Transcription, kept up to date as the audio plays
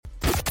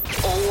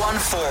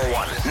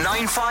0141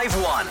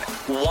 951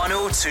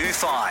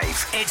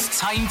 1025. It's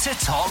time to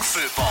talk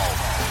football.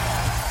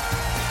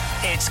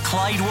 It's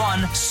Clyde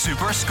One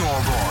Super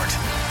Scoreboard.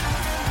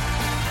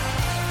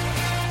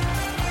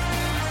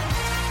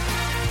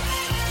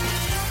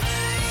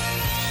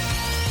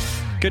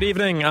 Good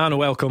evening and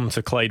welcome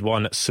to Clyde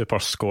One Super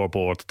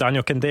Scoreboard.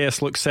 Daniel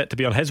Candeias looks set to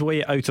be on his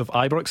way out of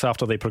Ibrox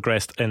after they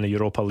progressed in the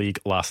Europa League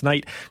last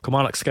night.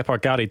 Kilmarnock skipper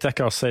Gary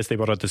Dicker says they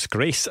were a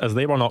disgrace as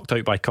they were knocked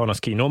out by Connah's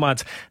Quay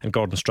Nomads, and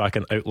Gordon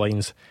Strachan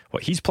outlines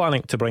what he's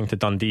planning to bring to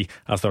Dundee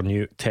as their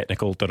new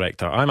technical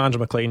director. I'm Andrew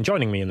McLean.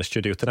 Joining me in the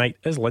studio tonight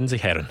is Lindsay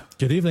Heron.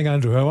 Good evening,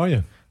 Andrew. How are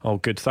you? All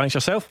good, thanks.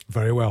 Yourself?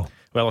 Very well.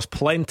 Well, there's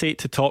plenty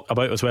to talk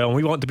about as well, and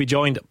we want to be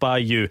joined by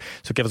you.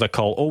 So give us a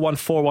call,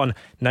 0141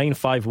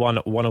 951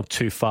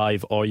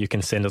 1025, or you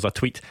can send us a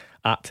tweet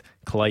at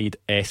Clyde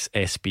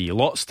SSB.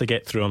 Lots to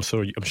get through. I'm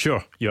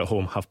sure you at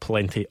home have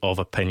plenty of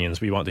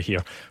opinions. We want to hear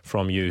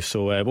from you.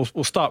 So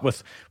we'll start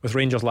with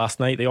Rangers last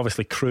night. They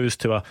obviously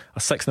cruised to a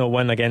 6-0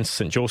 win against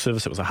St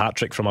Joseph's. It was a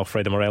hat-trick from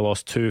Alfredo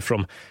Morelos, 2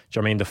 from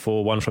Jermaine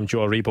Defoe, 1 from Joe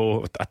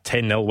Aribo, a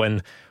 10-0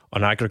 win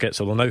on aggregate.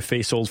 So they'll now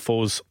face old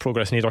foes,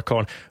 Progress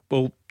Niederkorn.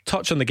 We'll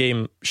touch on the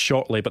game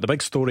shortly, but the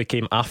big story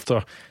came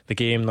after the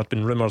game. There'd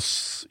been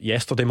rumours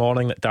yesterday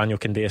morning that Daniel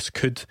Candeias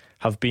could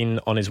have been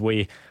on his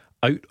way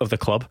out of the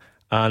club,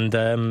 and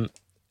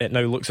it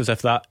now looks as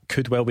if that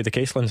could well be the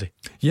case, Lindsay.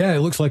 Yeah, it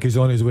looks like he's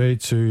on his way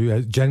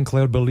to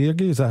Gencler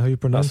Belirgi. Is that how you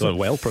pronounce it? That's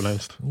well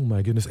pronounced. Oh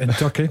my goodness. In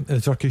Turkey, in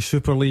the Turkish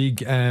Super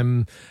League.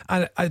 And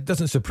it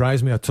doesn't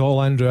surprise me at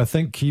all, Andrew. I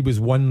think he was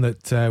one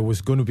that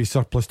was going to be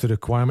surplus to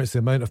requirements. The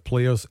amount of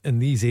players in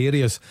these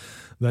areas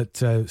that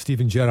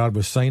Steven Gerrard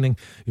was signing.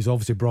 He's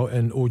obviously brought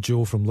in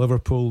Ojo from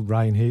Liverpool,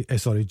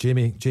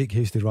 Jake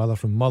Hasty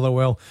from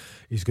Motherwell.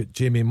 He's got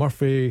Jamie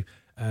Murphy.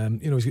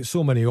 He's got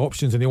so many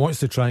options, and he wants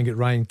to try and get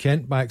Ryan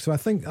Kent back. So I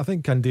think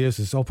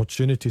Candeias'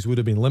 opportunities would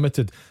have been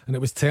limited, and it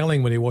was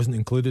telling when he wasn't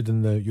included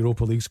in the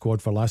Europa League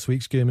squad for last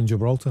week's game in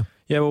Gibraltar.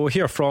 Yeah, well, we'll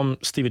hear from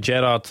Steven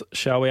Gerrard,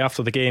 shall we?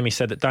 After the game, he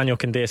said that Daniel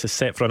Candeias is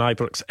set for an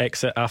Ibrox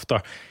exit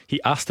after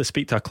he asked to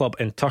speak to a club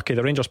in Turkey.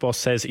 The Rangers boss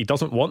says he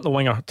doesn't want the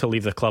winger to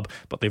leave the club,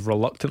 but they've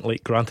reluctantly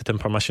granted him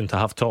permission to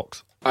have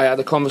talks. I had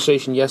a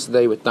conversation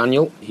yesterday with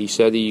Daniel. He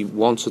said he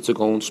wanted to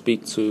go and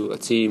speak to a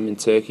team in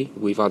Turkey.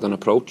 We've had an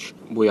approach.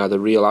 We had a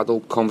real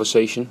adult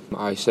conversation.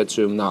 I said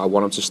to him that I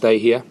want him to stay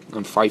here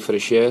and fight for the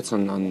shirt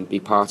and be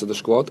part of the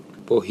squad.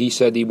 But he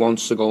said he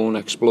wants to go and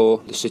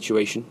explore the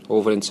situation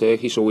over in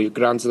Turkey. So we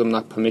granted him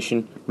that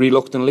permission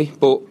reluctantly,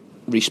 but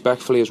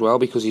respectfully as well,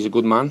 because he's a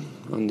good man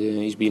and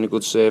he's been a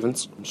good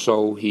servant.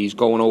 So he's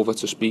going over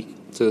to speak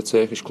to the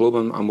Turkish club,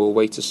 and we'll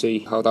wait to see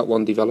how that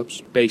one develops.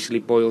 Basically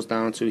boils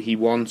down to he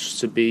wants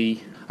to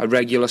be a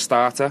regular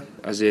starter,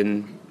 as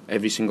in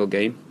every single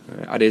game.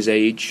 At his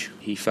age,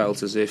 he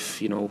felt as if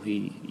he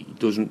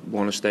doesn't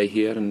want to stay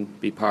here and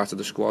be part of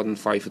the squad and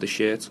fight for the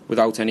shirt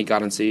without any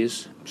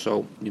guarantees.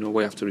 So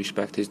we have to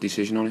respect his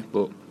decision on it,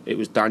 but it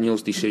was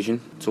Daniel's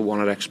decision to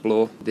want to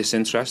explore this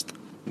interest.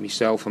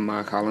 Myself and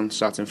Mark Allen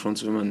sat in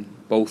front of him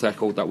and both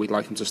echoed that we'd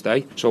like him to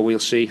stay. So we'll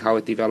see how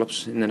it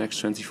develops in the next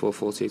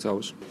 24-48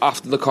 hours.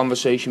 After the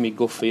conversation, my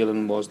gut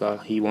feeling was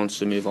that he wants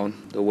to move on.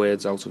 The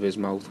words out of his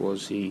mouth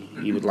was he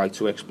would like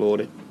to explore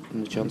it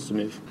and the chance to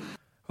move.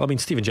 Well, I mean,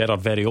 Steven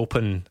Gerrard very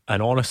open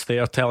and honest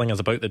there, telling us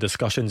about the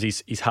discussions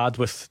he's had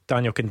with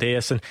Daniel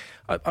Candeias. And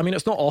I mean,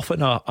 it's not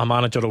often a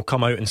manager will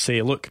come out and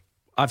say, look,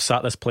 I've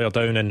sat this player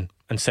down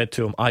and said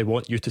to him, I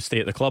want you to stay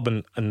at the club,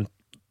 and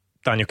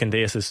Daniel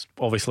Candeias is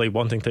obviously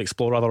wanting to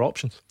explore other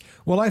options.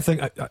 Well, I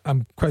think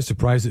I'm quite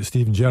surprised at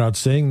Steven Gerrard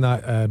saying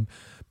that,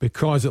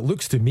 because it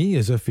looks to me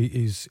as if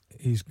he's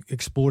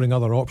exploring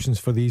other options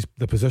for the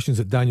positions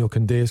that Daniel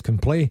Candeias can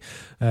play.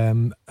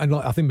 And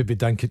I think maybe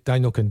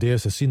Daniel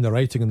Candeias has seen the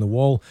writing on the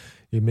wall.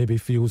 He maybe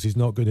feels he's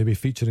not going to be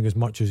featuring as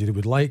much as he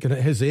would like, and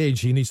at his age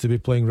he needs to be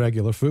playing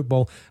regular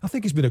football. I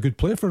think he's been a good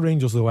player for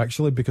Rangers though,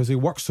 actually, because he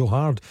works so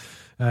hard.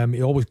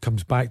 He always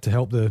comes back to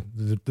help the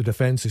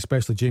defence,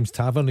 especially James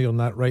Tavernier on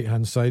that right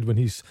hand side when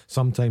he's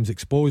sometimes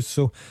exposed.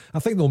 So I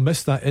think they'll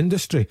miss that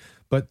industry.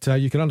 But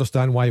you can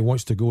understand why he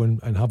wants to go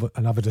and have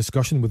a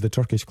discussion with the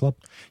Turkish club.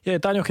 Yeah,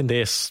 Daniel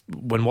Candeias,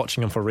 when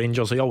watching him for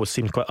Rangers, he always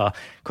seemed quite a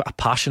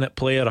passionate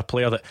player, a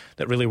player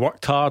that really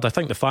worked hard. I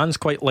think the fans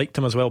quite liked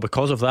him as well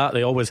because of that.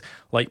 They always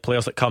like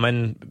players that come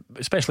in,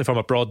 especially from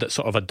abroad, that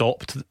sort of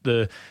adopt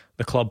the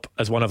club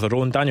as one of their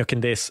own. Daniel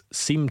Candeias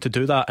seemed to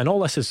do that, and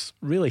all this has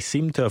really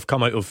seemed to have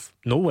come out of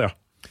nowhere.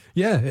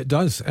 Yeah, it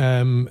does.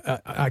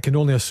 I can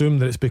only assume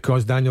that it's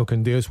because Daniel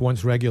Candeias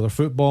wants regular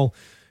football.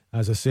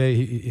 As I say,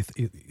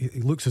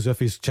 he looks as if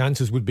his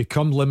chances would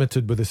become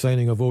limited with the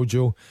signing of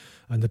Ojo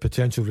and the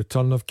potential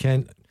return of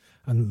Kent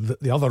and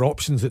the other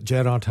options that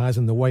Gerrard has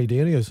in the wide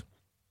areas.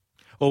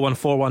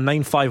 0141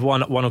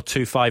 951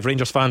 1025.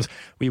 Rangers fans,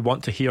 we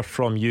want to hear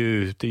from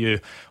you. Do you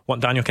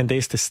want Daniel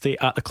Candeias to stay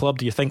at the club?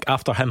 Do you think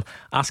after him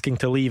asking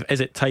to leave,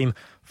 is it time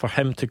for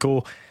him to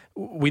go?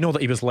 We know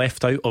that he was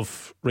left out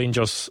of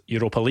Rangers'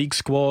 Europa League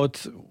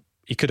squad.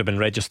 He could have been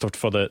registered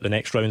for the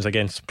next rounds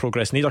against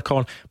Progress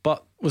Niederkorn,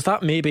 but was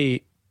that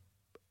maybe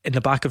in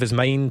the back of his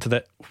mind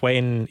that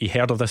when he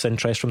heard of this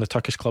interest from the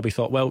Turkish club, he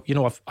thought, well,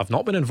 I've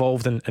not been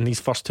involved in these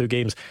first two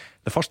games,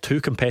 the first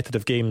two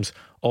competitive games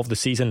of the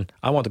season.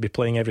 I want to be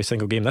playing every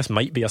single game. This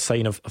might be a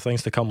sign of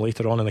things to come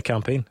later on in the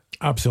campaign.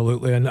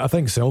 Absolutely. And I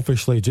think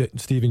selfishly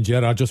Steven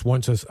Gerrard just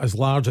wants as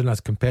large and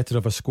as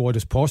competitive a squad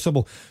as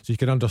possible, so you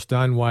can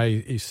understand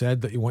why he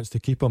said that he wants to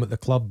keep him at the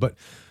club. But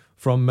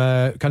from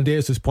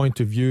Candeias'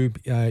 point of view,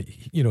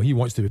 he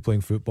wants to be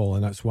playing football,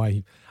 and that's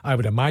why I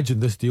would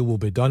imagine this deal will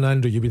be done.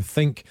 Andrew, you would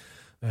think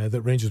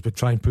that Rangers would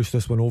try and push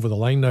this one over the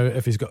line now.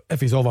 If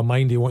he's of a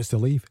mind he wants to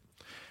leave.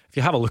 If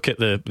you have a look at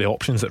the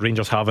options that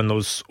Rangers have in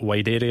those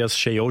wide areas,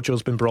 Shea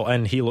Ojo's been brought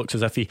in. He looks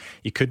as if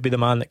he could be the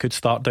man that could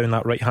start down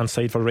that right hand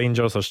side for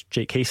Rangers. There's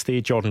Jake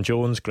Hastie, Jordan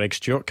Jones, Greg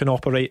Stewart can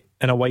operate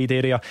in a wide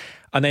area,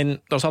 and then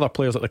there's other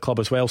players at the club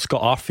as well.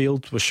 Scott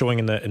Arfield was showing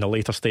in the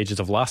later stages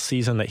of last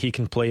season that he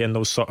can play in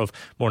those sort of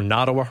more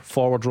narrower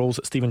forward roles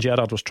that Steven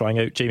Gerrard was trying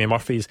out. Jamie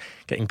Murphy's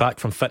getting back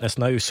from fitness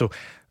now, so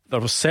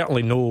there was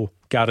certainly no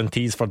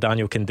guarantees for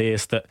Daniel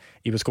Candeias that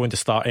he was going to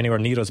start anywhere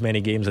near as many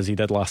games as he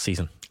did last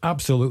season.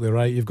 Absolutely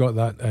right, you've got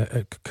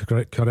that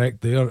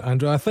correct there,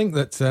 Andrew. I think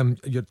that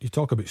you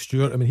talk about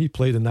Stewart. I mean, he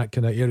played in that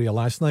kind of area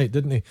last night,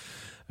 didn't he?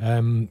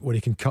 Where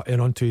he can cut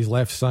in onto his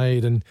left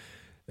side and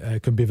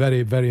can be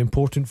very, very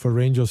important for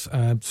Rangers.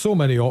 So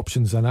many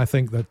options, and I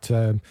think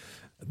that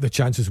the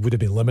chances would have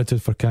been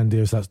limited for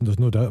Candeias. There's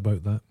no doubt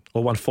about that.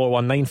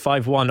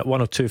 0141951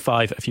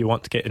 1025 if you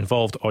want to get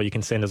involved, or you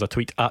can send us a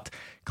tweet at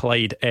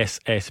Clyde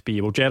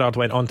SSB. Well, Gerrard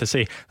went on to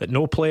say that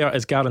no player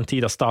is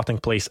guaranteed a starting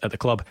place at the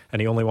club, and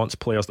he only wants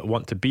players that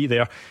want to be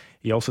there.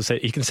 He also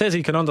said says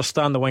he can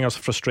understand the winger's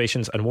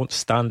frustrations and won't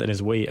stand in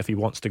his way if he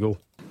wants to go.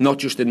 Not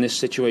just in this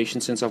situation.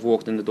 Since I've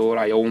walked in the door,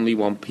 I only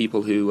want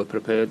people who are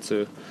prepared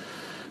to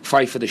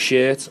fight for the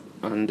shirt,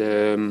 and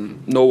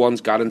no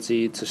one's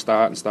guaranteed to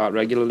start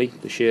regularly.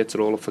 The shirts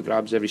are all up for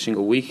grabs every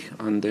single week,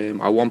 and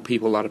I want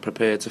people that are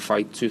prepared to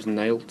fight tooth and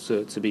nail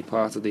to be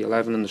part of the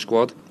 11 and the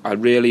squad. I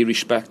really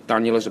respect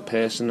Daniel as a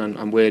person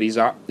and where he's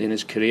at in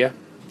his career.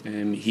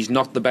 He's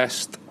not the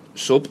best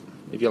sub,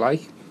 if you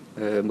like,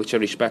 which I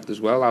respect as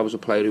well. I was a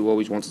player who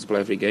always wanted to play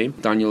every game.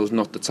 Daniel's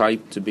not the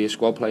type to be a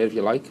squad player, if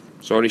you like,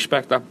 so I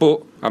respect that,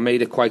 but I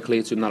made it quite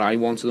clear to him that I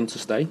wanted him to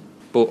stay,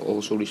 but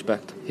also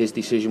respect his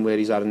decision where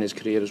he's at in his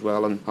career as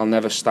well. And I'll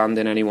never stand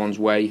in anyone's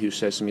way who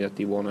says to me that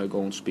they want to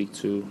go and speak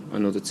to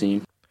another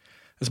team.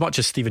 As much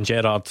as Steven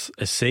Gerrard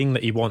is saying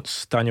that he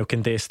wants Daniel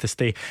Candeias to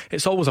stay,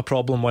 it's always a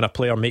problem when a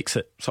player makes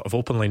it sort of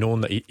openly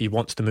known that he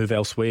wants to move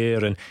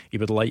elsewhere and he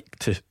would like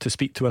to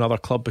speak to another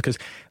club, because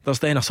there's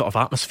then a sort of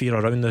atmosphere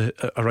around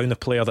the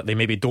player that they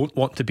maybe don't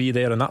want to be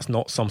there, and that's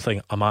not something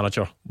a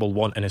manager will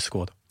want in his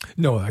squad.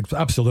 No,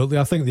 absolutely.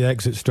 I think the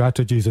exit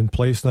strategy is in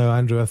place now,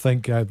 Andrew. I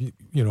think I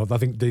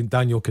think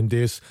Daniel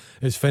Candeias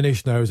is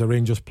finished now as a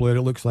Rangers player.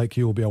 It looks like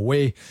he will be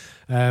away,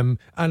 and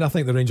I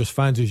think the Rangers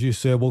fans, as you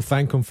say, will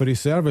thank him for his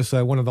service.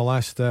 One of the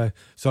last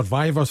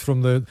survivors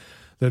from the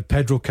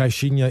Pedro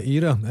Caixinha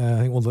era.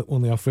 I think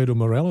only Alfredo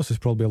Morelos is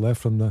probably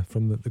left from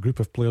the group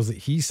of players that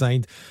he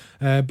signed.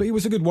 But he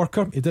was a good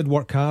worker. He did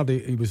work hard.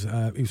 He was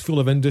full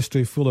of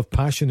industry, full of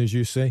passion, as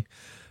you say.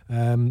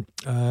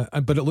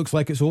 But it looks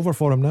like it's over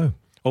for him now.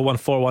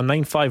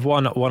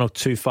 0141951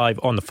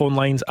 1025 on the phone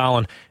lines.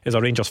 Alan is a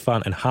Rangers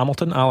fan in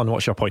Hamilton. Alan,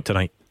 what's your point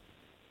tonight?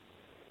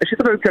 It's just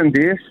about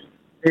Candeias.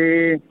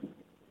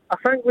 I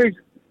think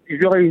he's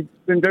really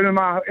been down in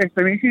my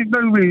estimation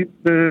now with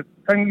the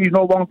thing he's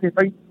not wanting to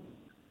fight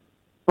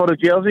for the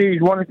jersey.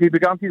 He's wanting to be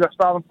guaranteed a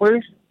starting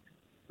place.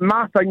 In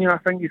my opinion, I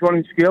think he's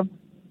running scared.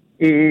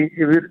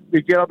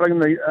 The Gerrard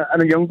bringing in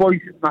the young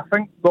boys, and I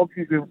think the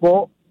options we've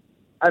got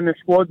in the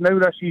squad now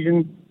this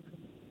season,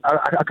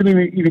 I couldn't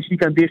even see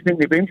Candeias making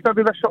the bench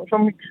maybe this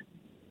some weeks.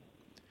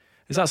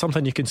 Is that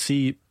something you can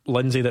see,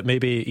 Lindsay, that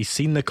maybe he's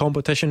seen the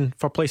competition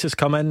for places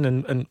come in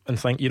and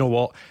think, you know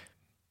what,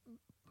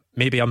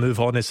 maybe a move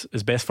on is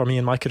best for me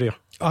in my career?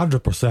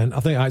 100%. I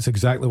think that's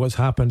exactly what's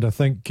happened. I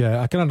think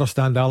I can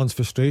understand Alan's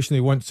frustration. He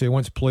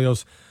wants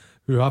players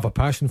who have a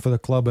passion for the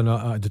club and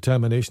a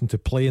determination to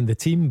play in the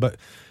team, but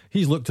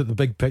he's looked at the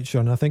big picture,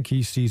 and I think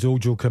he sees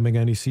Ojo coming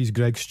in, he sees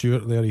Greg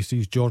Stewart there, he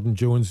sees Jordan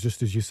Jones,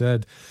 just as you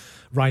said.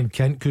 Ryan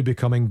Kent could be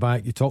coming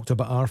back. You talked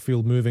about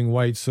Arfield moving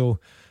wide, so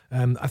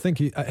I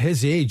think at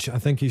his age, I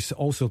think he's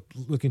also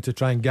looking to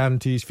try and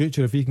guarantee his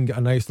future. If he can get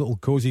a nice little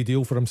cosy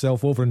deal for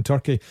himself over in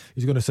Turkey,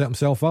 he's going to set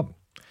himself up.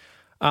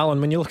 Alan,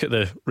 when you look at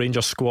the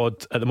Rangers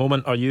squad at the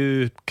moment, are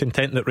you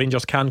content that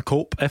Rangers can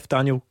cope if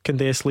Daniel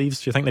Candeias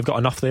leaves? Do you think they've got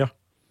enough there?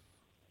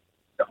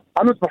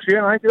 100%.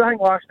 I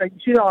think last night,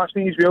 you see that last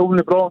night as well when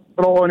they brought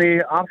on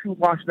Arfield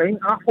last night.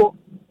 I thought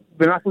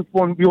when Arfield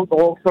won, we looked a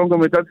lot stronger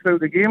than we did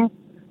throughout the game.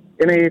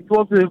 And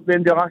towards the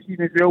end of last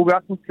season as well, with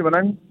Arfield coming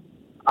in,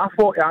 I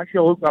thought he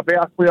actually looked a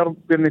better player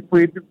when they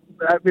played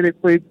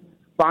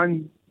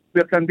than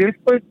where Candeias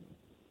played.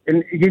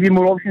 And he gave you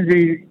more options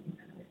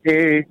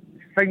to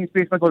find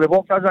space middle of the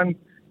box, as in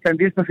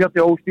Candeias preferred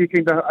to all stay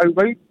kind of out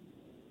wide.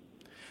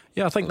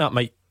 Yeah, I think that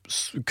might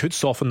could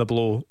soften the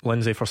blow,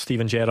 Lindsay, for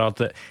Steven Gerrard,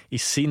 that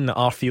he's seen that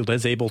Arfield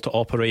is able to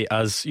operate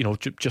as,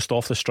 just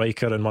off the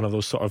striker in one of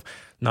those sort of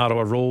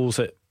narrower roles.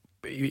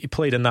 He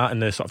played in that in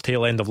the sort of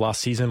tail end of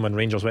last season when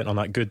Rangers went on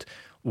that good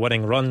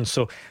winning run.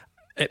 So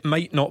it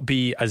might not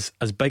be as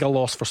big a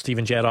loss for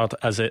Steven Gerrard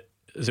as it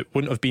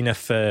wouldn't have been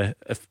if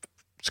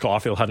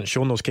Scott Arfield hadn't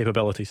shown those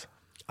capabilities.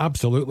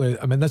 Absolutely.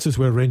 I mean, this is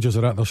where Rangers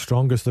are at their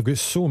strongest. They've got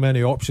so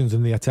many options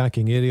in the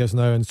attacking areas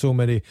now, and so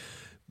many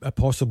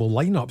possible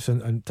lineups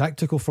and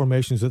tactical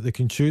formations that they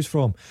can choose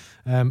from.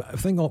 I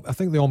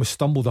think they almost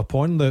stumbled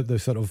upon the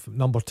sort of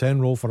number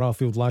 10 role for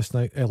Arfield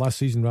last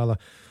season rather,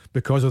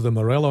 because of the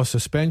Morelos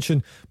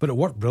suspension, but it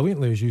worked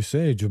brilliantly, as you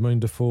say. Jermaine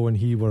Defoe and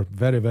he were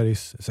very, very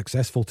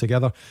successful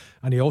together,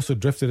 and he also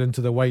drifted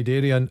into the wide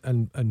area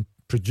and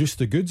produced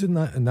the goods in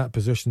that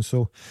position.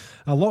 So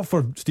a lot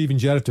for Steven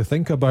Gerrard to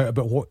think about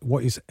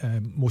what his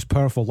most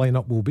powerful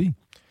lineup will be.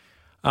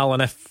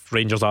 Alan, if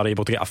Rangers are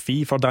able to get a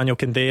fee for Daniel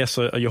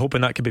Candeias, are you hoping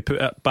that could be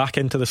put back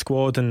into the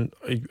squad? And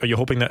are you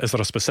hoping that, is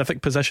there a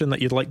specific position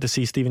that you'd like to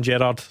see Steven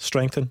Gerrard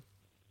strengthen?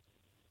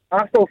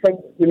 I still think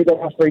we need a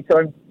last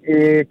striker in,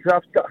 because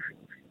I've got,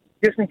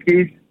 just in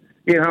case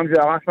Ian Ham's the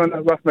last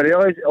one with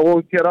Morelos,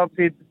 although Gerrard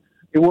said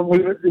he won't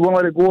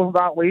let it go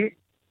that late.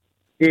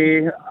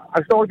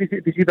 I still like to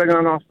see bringing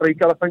in a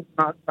striker. I think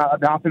I'd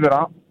be happy with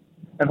that.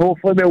 And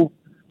hopefully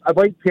I'd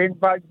like Kent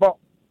back, but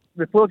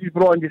the players he's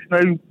brought in just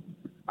now,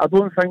 I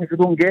don't think if we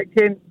don't get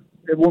Kent,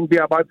 it won't be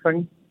a bad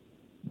thing.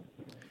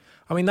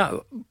 I mean,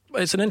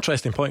 it's an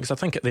interesting point, because I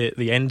think at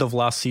the end of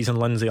last season,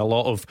 Lindsay, a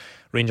lot of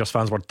Rangers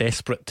fans were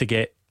desperate to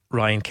get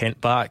Ryan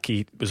Kent back.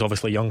 He was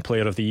obviously Young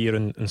Player of the Year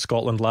in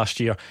Scotland last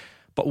year.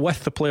 But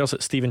with the players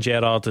that Steven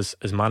Gerrard has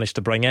managed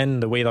to bring in,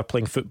 the way they're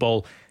playing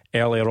football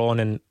earlier on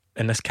in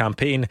this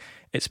campaign,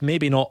 it's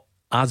maybe not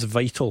as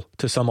vital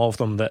to some of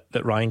them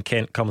that Ryan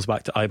Kent comes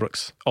back to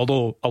Ibrox,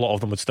 although a lot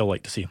of them would still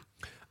like to see him.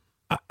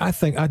 I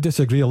think I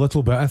disagree a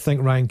little bit. I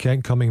think Ryan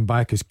Kent coming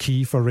back is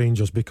key for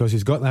Rangers, because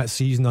he's got that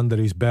season under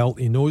his belt.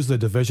 He knows the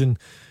division.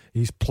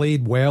 He's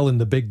played well in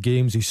the big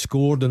games. He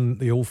scored in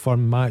the Old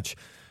Firm match.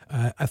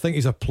 I think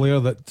he's a player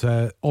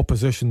that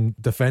opposition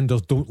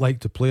defenders don't like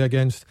to play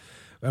against.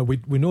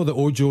 We know that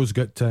Ojo's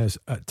got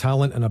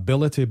talent and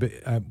ability, but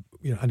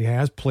and he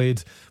has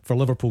played for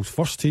Liverpool's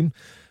first team.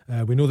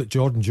 We know that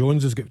Jordan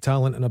Jones has got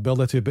talent and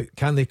ability, but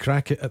can they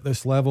crack it at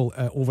this level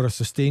over a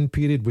sustained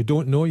period? We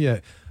don't know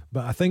yet.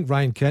 But I think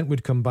Ryan Kent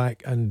would come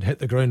back and hit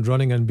the ground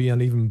running and be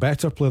an even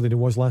better player than he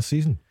was last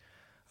season.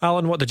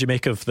 Alan, what did you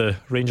make of the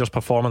Rangers'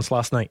 performance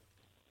last night?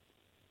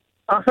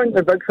 I think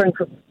the big thing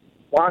for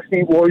last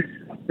night was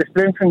the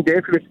strength and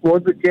depth of the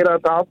squad that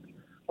Gerrard had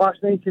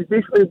last night. Because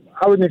basically,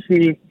 I wouldn't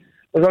say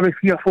there's only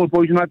 3 or 4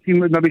 boys in that team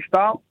that maybe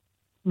start.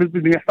 Would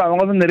be a starting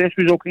 11. The rest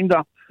was all kind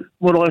of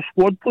more or less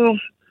squad players.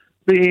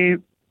 But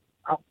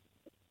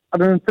I've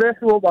been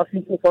impressed with what I've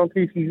seen so far in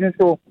pre-season,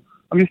 so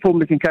I'm just hoping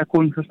they can kick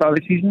on for the start of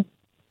the season.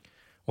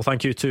 Well,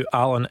 thank you to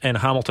Alan in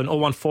Hamilton.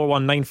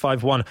 0141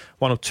 951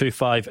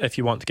 1025 if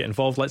you want to get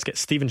involved. Let's get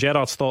Steven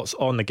Gerrard's thoughts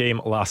on the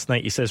game last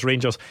night. He says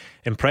Rangers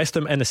impressed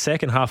him in the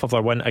second half of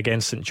their win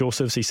against St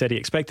Joseph's. He said he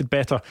expected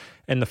better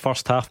in the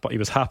first half, but he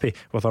was happy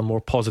with our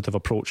more positive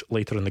approach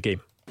later in the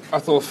game. I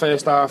thought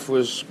first half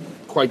was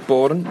quite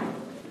boring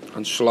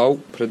and slow,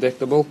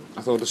 predictable.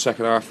 I thought the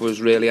second half was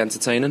really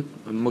entertaining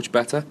and much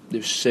better. There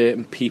were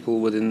certain people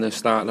within the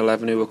starting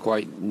 11 who were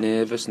quite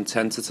nervous and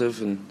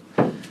tentative and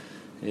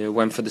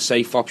went for the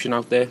safe option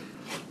out there.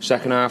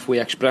 Second half we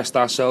expressed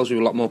ourselves, we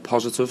were a lot more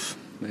positive,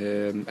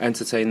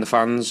 entertained the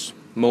fans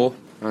more,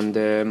 and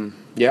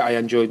I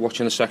enjoyed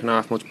watching the second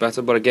half much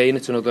better. But again,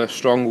 it's another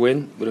strong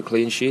win with a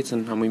clean sheet,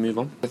 and we move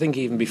on. I think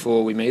even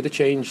before we made the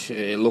change,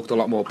 it looked a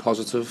lot more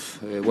positive.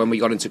 When we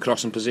got into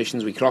crossing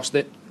positions, we crossed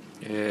it.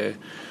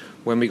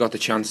 When we got the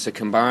chance to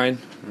combine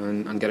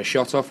and get a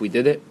shot off, we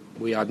did it.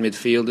 We had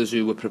midfielders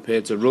who were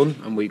prepared to run,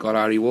 and we got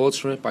our rewards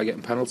from it by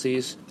getting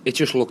penalties. It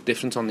just looked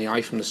different on the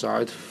eye from the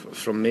side.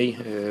 From me,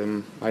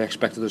 I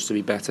expected us to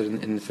be better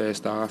in the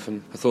first half,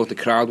 and I thought the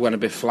crowd went a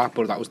bit flat,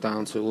 but that was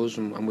down to us,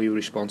 and we were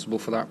responsible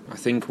for that. I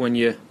think when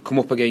you come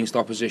up against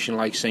opposition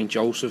like St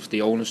Joseph,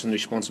 the onus and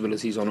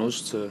responsibility is on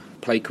us to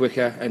play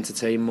quicker,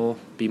 entertain more,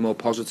 be more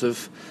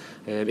positive.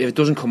 If it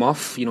doesn't come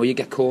off, you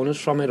get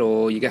corners from it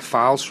or you get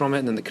fouls from it,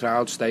 and then the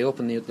crowd stay up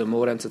and they're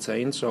more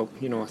entertained. So,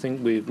 I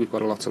think we've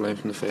got a lot to learn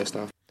from the first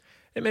half.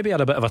 It maybe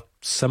had a bit of a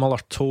similar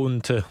tone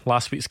to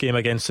last week's game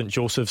against St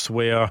Joseph's,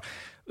 where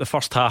the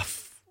first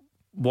half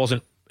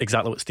wasn't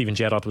exactly what Steven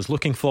Gerrard was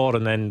looking for,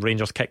 and then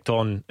Rangers kicked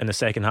on in the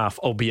second half,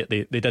 albeit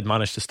they did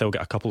manage to still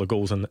get a couple of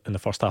goals in the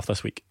first half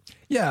this week.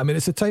 Yeah, I mean,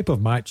 it's a type of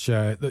match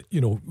that,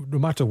 no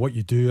matter what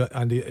you do,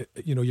 Andy,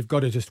 you've got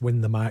to just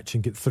win the match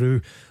and get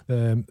through.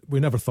 We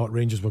never thought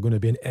Rangers were going to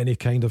be in any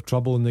kind of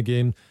trouble in the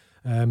game.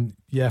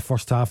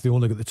 First half they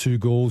only got the 2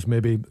 goals,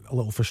 maybe a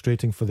little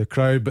frustrating for the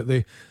crowd, but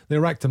they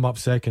racked them up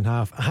second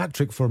half. A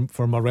hat-trick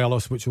for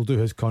Morelos, which will do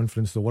his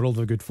conference the world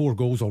of good. 4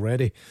 goals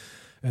already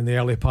in the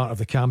early part of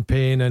the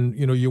campaign, and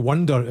you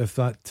wonder if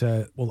that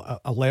will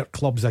alert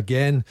clubs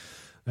again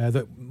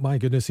that, my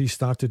goodness, he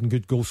started in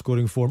good goal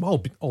scoring form,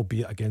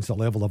 albeit against a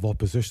level of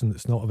opposition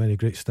that's not of any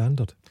great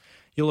standard.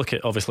 You look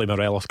at obviously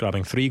Morelos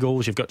grabbing 3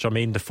 goals, you've got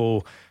Jermaine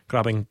Defoe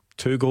grabbing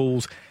 2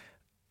 goals.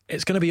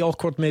 It's going to be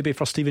awkward maybe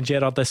for Steven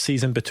Gerrard this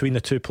season between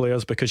the two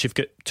players, because you've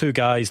got 2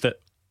 guys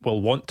that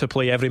will want to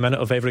play every minute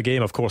of every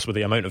game. Of course, with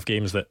the amount of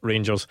games that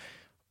Rangers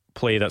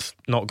play, that's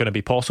not going to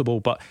be possible,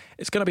 but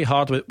it's going to be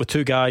hard with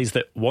 2 guys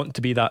that want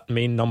to be that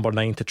main number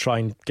 9 to try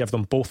and give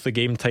them both the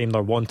game time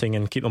they're wanting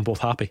and keep them both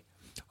happy.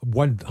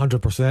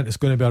 100%. It's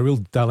going to be a real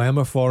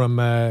dilemma for him.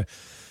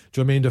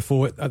 Jermaine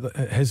Defoe, at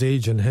his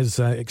age and his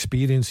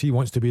experience, he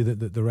wants to be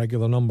the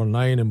regular number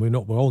 9, and we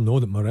all know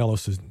that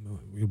Morelos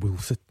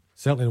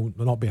certainly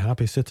will not be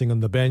happy sitting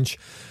on the bench.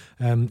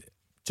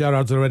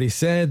 Gerrard's already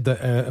said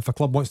that if a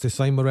club wants to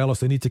sign Morelos,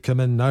 they need to come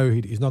in now.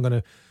 He's not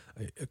going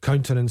to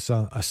countenance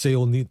a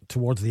sale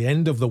towards the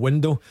end of the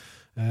window.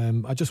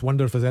 I just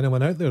wonder if there's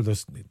anyone out there.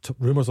 There's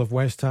rumours of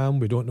West Ham.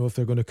 We don't know if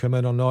they're going to come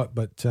in or not,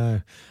 but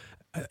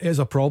it is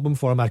a problem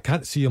for him. I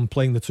can't see him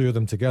playing the 2 of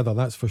them together,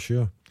 that's for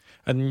sure.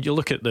 And you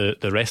look at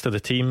the rest of the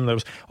team, there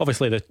was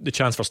obviously the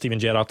chance for Steven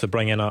Gerrard to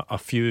bring in a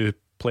few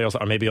players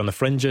that are maybe on the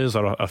fringes,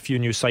 or a few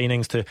new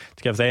signings to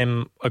give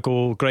them a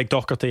go. Greg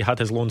Docherty had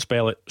his loan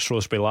spell at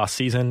Shrewsbury last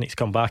season. He's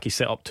come back, he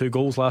set up 2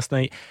 goals last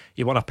night.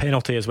 He won a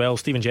penalty as well.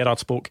 Steven Gerrard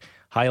spoke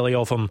highly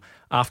of him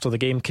after the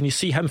game. Can you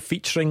see him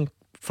featuring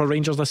for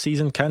Rangers this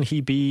season? Can he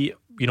be,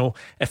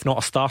 if not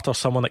a starter,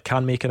 someone that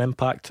can make an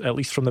impact, at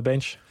least from the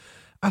bench?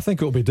 I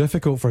think it'll be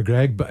difficult for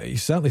Greg, but he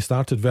certainly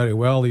started very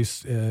well.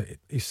 He's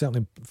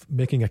certainly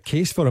making a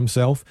case for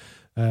himself.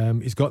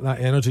 He's got that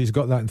energy, he's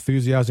got that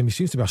enthusiasm. He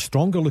seems to be a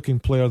stronger looking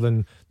player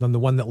than the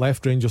one that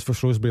left Rangers for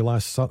Shrewsbury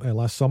last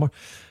summer.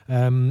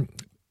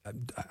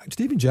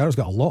 Steven Gerrard's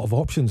got a lot of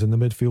options in the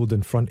midfield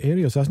and front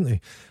areas, hasn't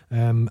he?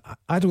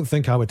 I don't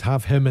think I would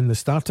have him in the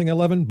starting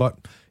 11, but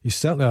he's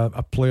certainly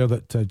a player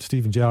that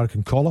Steven Gerrard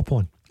can call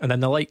upon. And then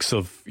the likes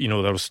of,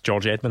 there was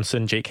George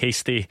Edmondson, Jake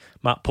Hastie,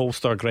 Matt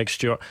Polster, Greg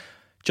Stewart.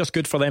 Just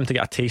good for them to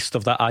get a taste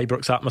of that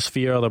Ibrox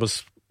atmosphere. There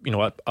was,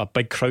 a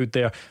big crowd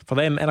there. For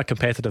them in a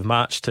competitive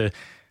match to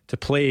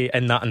play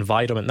in that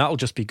environment, that'll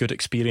just be good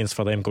experience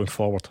for them going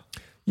forward.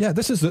 Yeah,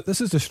 this is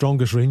the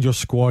strongest Rangers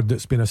squad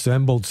that's been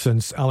assembled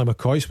since Ally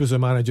McCoist was a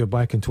manager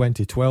back in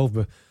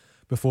 2012,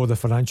 before the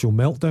financial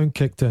meltdown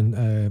kicked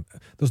in.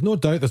 There's no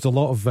doubt there's a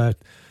lot of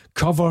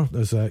cover,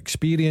 there's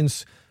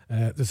experience,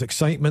 there's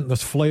excitement,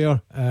 there's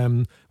flair.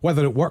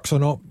 Whether it works or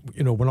not,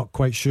 we're not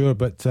quite sure,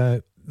 but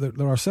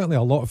there are certainly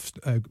a lot of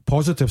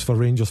positives for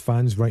Rangers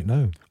fans right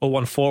now.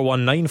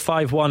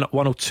 0141951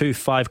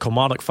 1025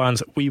 Kilmarnock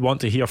fans, we want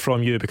to hear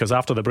from you, because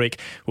after the break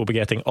we'll be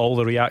getting all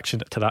the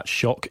reaction to that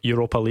shock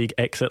Europa League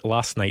exit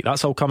last night.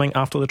 That's all coming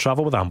after the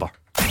travel with Amber.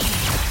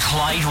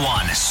 Clyde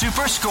One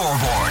Super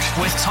Scoreboard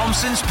with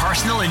Thompson's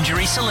Personal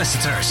Injury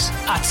Solicitors,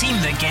 a team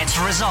that gets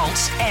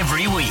results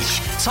every week.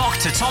 Talk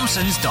to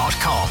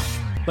Thompsons.com.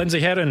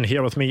 Lindsay Heron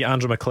here with me,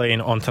 Andrew McLean,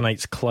 on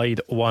tonight's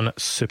Clyde One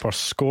Super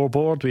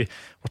Scoreboard. We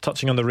were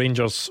touching on the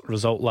Rangers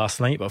result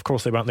last night, but of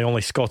course they weren't the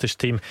only Scottish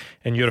team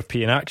in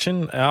European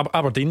action.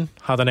 Aberdeen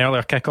had an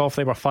earlier kick-off.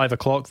 They were 5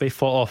 o'clock. They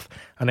fought off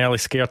an early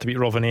scare to beat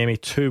Rovaniemi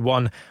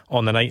 2-1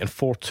 on the night and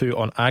 4-2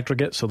 on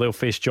aggregate, so they'll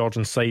face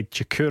Georgian side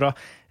Chikura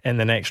in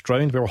the next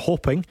round. We were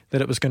hoping that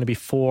it was going to be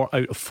 4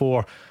 out of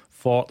 4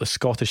 for the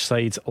Scottish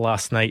sides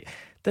last night.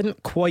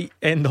 Didn't quite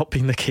end up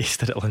being the case,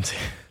 did it, Lindsay?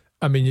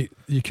 I mean,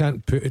 you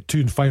can't put a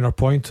too finer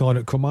point on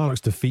it.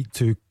 Kilmarnock's defeat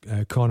to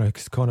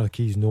Connacht's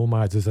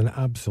Nomads is an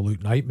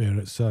absolute nightmare.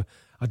 It's a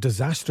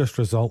disastrous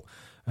result,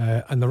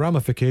 and the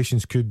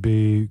ramifications could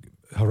be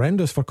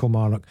horrendous for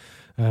Kilmarnock.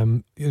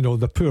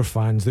 The poor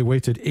fans, they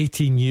waited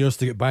 18 years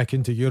to get back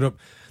into Europe.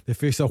 They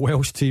face a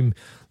Welsh team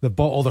that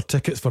bought all their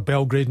tickets for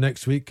Belgrade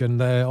next week, and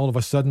all of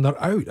a sudden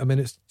they're out. I mean,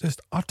 it's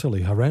just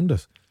utterly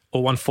horrendous.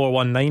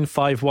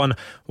 0141951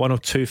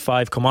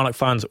 1025 Kilmarnock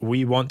fans,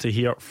 we want to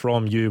hear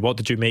from you. What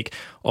did you make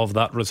of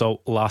that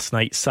result last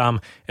night?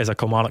 Sam is a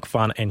Kilmarnock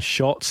fan in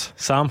Shotts.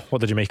 Sam, what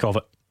did you make of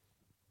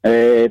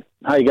it?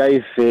 Hi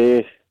guys,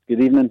 good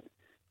evening.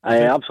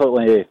 I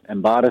absolutely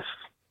embarrassed,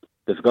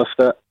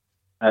 disgusted.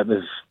 It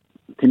was,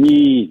 to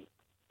me,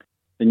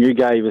 the new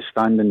guy was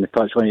standing in the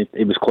touchline.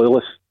 He was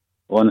clueless,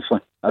 honestly.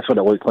 That's what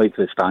it looked like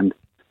to the stand.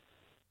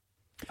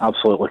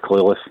 Absolutely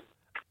clueless.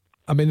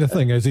 I mean, the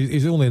thing is,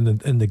 he's only in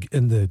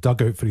the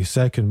dugout for his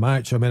second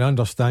match. I mean, I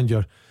understand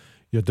your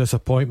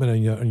disappointment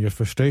and your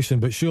frustration,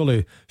 but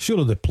surely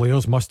the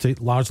players must take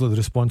largely the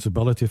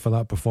responsibility for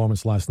that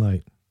performance last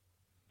night.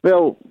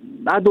 Well,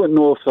 I don't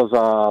know if there's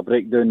a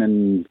breakdown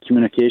in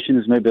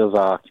communications. Maybe there's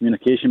a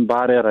communication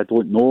barrier. I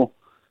don't know.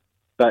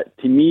 But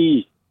to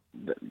me,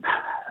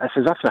 it's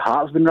as if the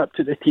heart's been ripped out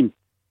of the team.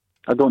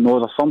 I don't know.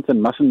 There's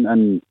something missing.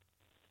 And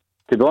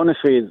to be honest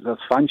with you, there's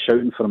fans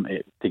shouting for him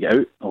to get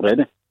out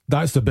already.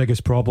 That's the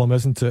biggest problem,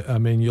 isn't it? I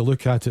mean, you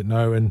look at it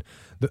now, and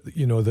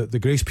the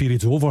grace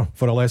period's over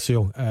for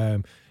Alessio.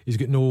 He's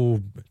got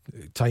no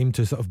time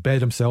to sort of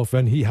bed himself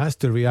in. He has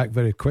to react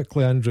very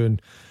quickly, Andrew,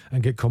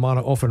 and get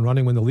Kilmarnock off and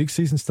running when the league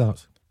season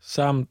starts.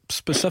 Sam,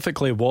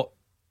 specifically, what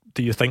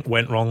do you think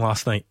went wrong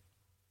last night?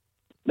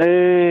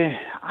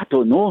 I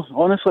don't know,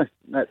 honestly.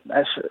 There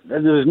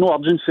was no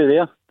urgency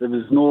there. There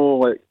was no,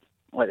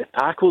 like the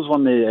tackles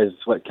weren't as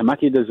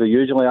committed as they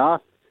usually are.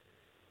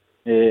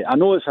 I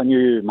know it's a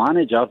new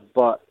manager,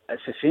 but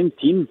it's the same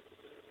team.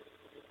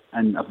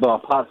 And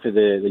apart from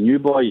the new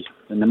boy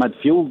in the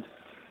midfield,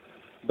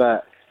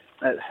 but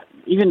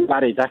even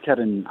Barry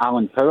Dicker and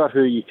Alan Power,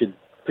 who you could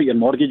put your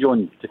mortgage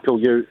on to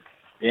pull you out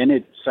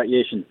any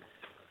situation,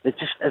 it's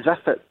just as if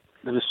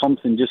there was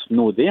something just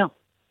no there.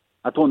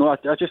 I don't know. I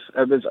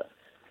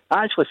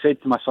actually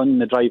said to my son on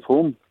the drive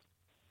home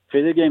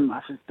for the game,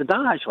 I said, did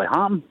that actually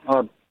happen,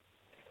 or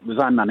was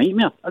that in a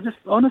nightmare? I just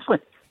honestly,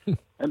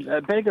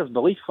 it beggars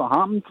belief what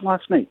happened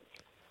last night.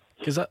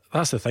 Because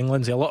that's the thing,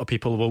 Lindsay. A lot of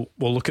people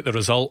will look at the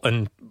result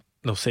and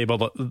they'll say,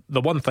 well,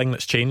 the one thing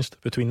that's changed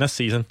between this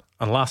season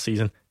and last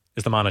season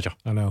is the manager.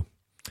 I know.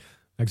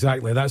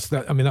 Exactly. That's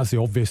the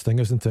obvious thing,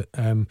 isn't it?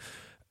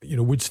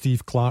 Would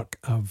Steve Clarke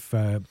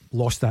have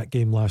lost that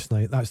game last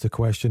night? That's the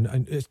question.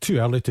 And it's too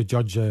early to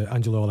judge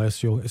Angelo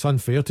Alessio. It's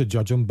unfair to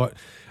judge him, but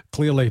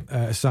clearly,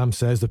 as Sam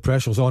says, the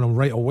pressure's on him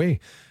right away.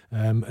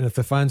 And if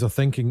the fans are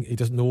thinking he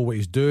doesn't know what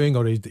he's doing,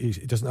 or he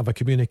doesn't have a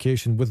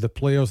communication with the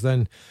players,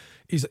 then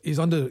he's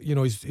under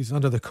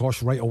the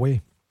cosh right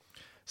away.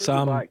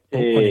 Sam, back,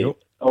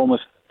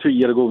 almost 2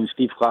 years ago when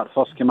Steve Clarke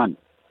first came in,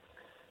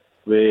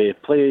 we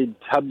played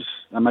Hibs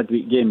a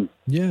midweek game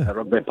at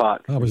Rugby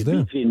Park. I was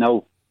there.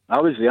 3-0. I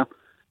was there,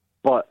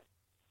 but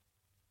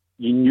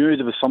you knew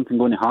there was something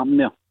going to happen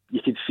there.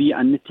 You could see it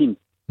in the team,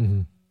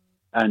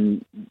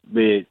 and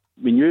we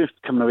knew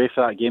coming away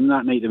for that game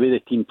that night the way the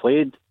team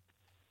played.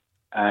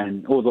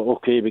 And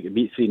okay, we could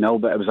beat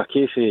 3-0, but it was a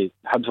case of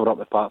Hibs were up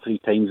the park 3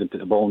 times and put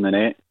the ball in the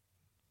net.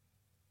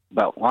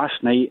 But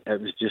last night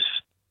it was just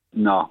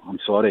I'm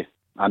sorry.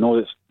 I know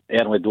it's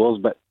early doors,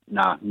 but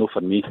no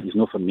for me. He's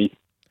no for me.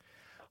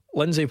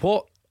 Lindsay,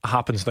 what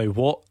happens now?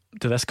 What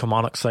do this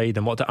Kilmarnock side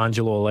and what do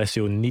Angelo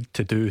Alessio need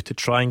to do to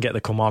try and get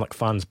the Kilmarnock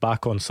fans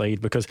back on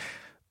side? Because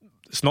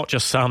it's not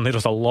just Sam,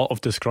 there's a lot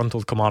of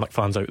disgruntled Kilmarnock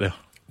fans out there.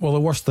 Well,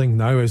 the worst thing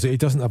now is that he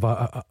doesn't have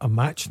a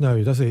match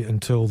now, does he,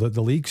 until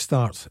the league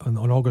starts on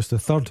August the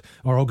 3rd,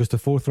 or August the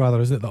 4th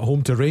rather, isn't it? At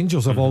home to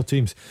Rangers of all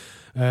teams.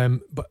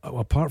 But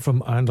apart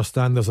from, I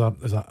understand there's a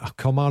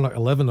Kilmarnock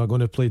 11 are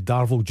going to play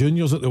Darvel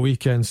Juniors at the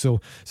weekend,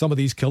 so some of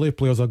these Killie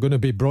players are going to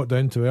be brought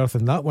down to earth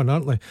in that one,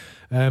 aren't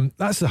they?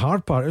 That's the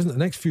hard part, isn't it? The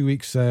next few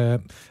weeks,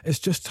 it's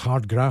just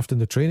hard graft in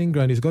the training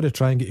ground. He's got to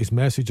try and get his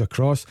message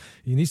across.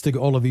 He needs to get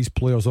all of these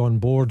players on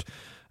board.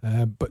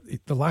 But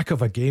the lack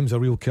of a game's a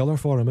real killer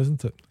for him,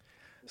 isn't it?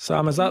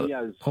 Sam, is that...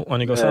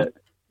 on you go, Sam.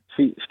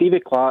 See,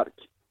 Stevie Clarke,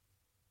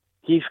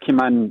 he's come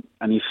in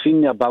and he's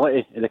seen the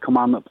ability of the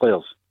Kilmarnock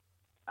players,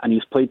 and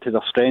he's played to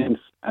their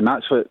strengths, and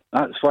that's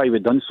why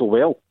we've done so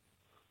well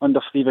under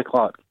Stevie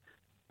Clarke.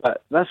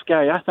 But this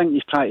guy, I think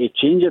he's trying to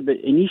change it, but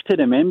he needs to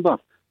remember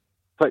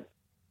what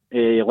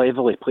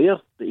level of player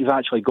that he's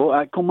actually got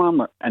at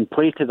Kilmarnock and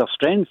play to their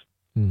strengths.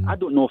 I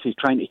don't know if he's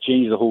trying to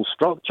change the whole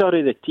structure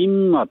of the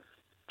team or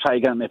try to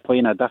get them to play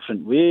in a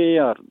different way,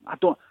 or I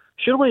don't.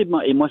 Surely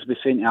he must be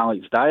saying to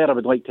Alex Dyer, I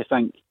would like to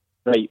think,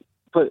 right,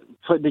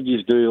 what did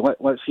you do?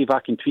 Let's see if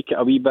I can tweak it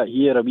a wee bit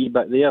here, a wee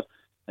bit there,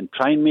 and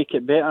try and make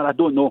it better. I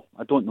don't know.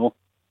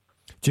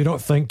 Do you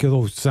not think,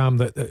 though, Sam,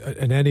 that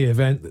in any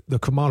event, the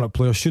Kilmarnock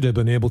players should have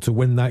been able to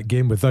win that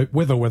game with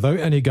or without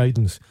any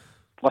guidance?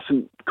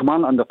 Listen,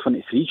 Kilmarnock under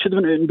 23 should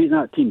have went out and beat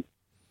that team.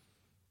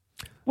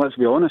 Let's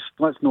be honest.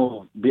 Let's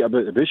not beat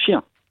about the bush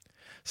here.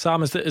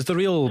 Sam, is the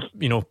real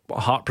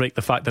heartbreak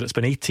the fact that it's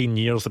been 18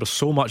 years? There was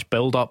so much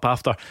build up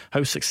after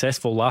how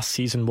successful last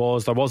season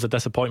was. There was a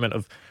disappointment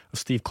of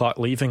Steve Clarke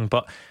leaving,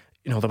 but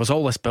there was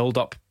all this build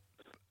up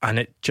and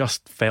it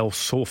just fell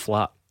so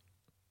flat.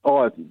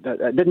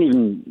 It didn't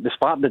even, the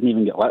spark didn't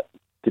even get lit,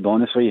 to be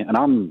honest with you. And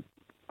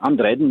I'm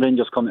dreading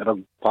Rangers coming to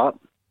Rugby Park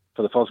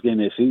for the first game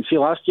of the season. See,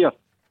 last year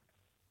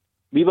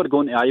we were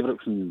going to Ibrox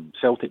and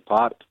Celtic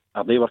Park,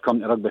 or they were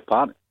coming to Rugby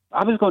Park.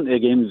 I was going to the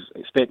games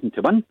expecting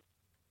to win.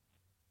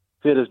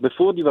 Whereas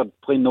before you were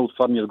playing the Old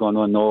Firm, you were going,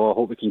 I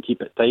hope we can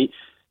keep it tight.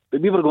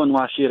 But we were going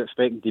last year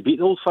expecting to beat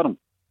the Old Firm.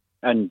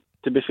 And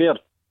to be fair,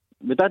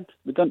 we did.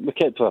 We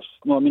kept us.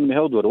 We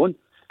held our own.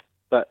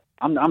 But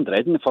I'm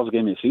dreading the first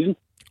game of the season.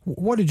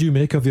 What did you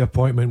make of the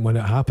appointment when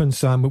it happened,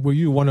 Sam? Were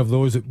you one of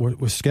those that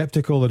was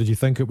sceptical, or did you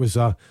think it was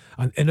an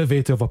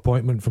innovative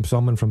appointment from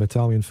someone from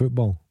Italian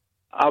football?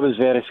 I was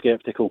very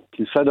sceptical,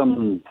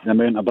 considering the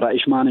amount of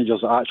British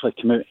managers that actually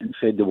came out and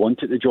said they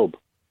wanted the job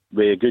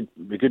with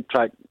good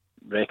track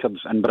records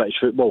in British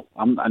football.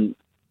 I'm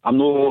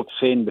not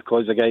saying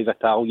because the guy's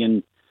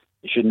Italian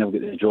he shouldn't have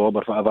got the job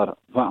or whatever.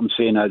 What I'm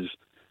saying is,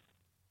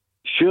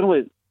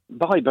 surely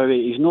Billy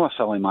Bowie, he's not a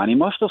silly man. He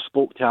must have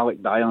spoke to Alex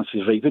Dyer and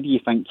says, right, what do you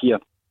think here?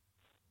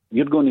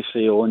 You're going to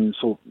say on,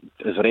 so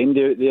is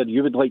Randy out there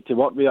you would like to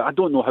work with? I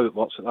don't know how it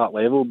works at that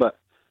level, but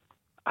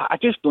I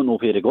just don't know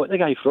where he got the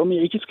guy from.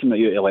 He just came out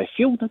of left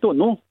field. I don't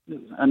know.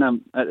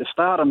 And at the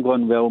start I'm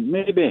going, well,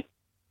 maybe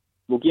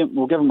we'll give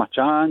him a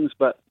chance,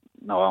 but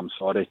no, I'm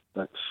sorry.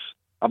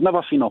 I've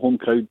never seen a home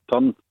crowd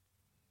turn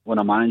on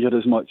a manager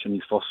as much in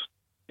his first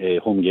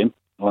home game,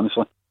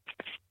 honestly.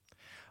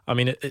 I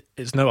mean,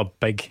 it's now a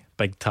big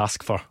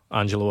task for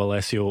Angelo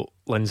Alessio,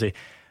 Lindsay.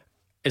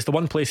 It's the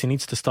one place he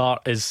needs to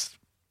start is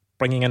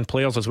bringing in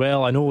players as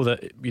well. I know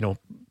that, you know,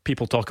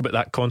 people talk about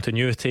that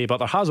continuity, but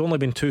there has only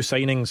been 2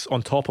 signings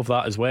on top of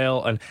that as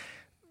well. And,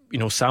 you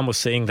know, Sam was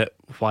saying that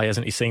why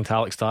isn't he saying to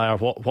Alex Dyer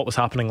what was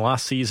happening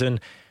last season?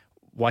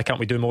 Why can't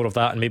we do more of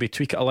that and maybe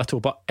tweak it a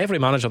little? But every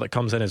manager that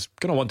comes in is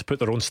going to want to put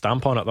their own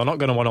stamp on it. They're not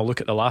going to want to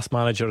look at the last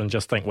manager and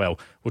just think, well,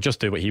 we'll just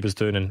do what he was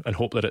doing and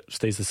hope that it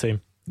stays the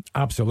same.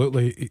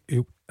 Absolutely.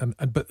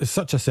 But it's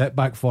such a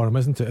setback for him,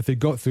 isn't it? If he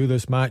got through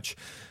this match,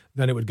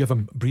 then it would give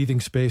him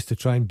breathing space to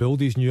try and build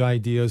his new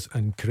ideas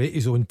and create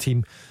his own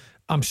team.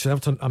 I'm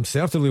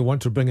certainly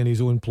want to bring in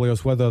his own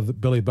players. Whether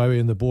Billy Bowie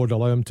and the board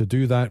allow him to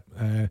do that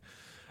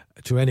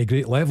to any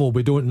great level,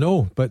 we don't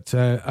know. But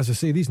as I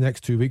say, these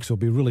next 2 weeks will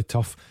be really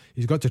tough.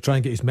 He's got to try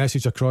and get his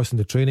message across in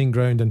the training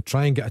ground and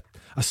try and get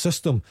a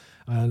system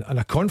and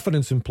a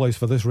confidence in place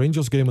for this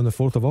Rangers game on the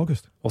 4th of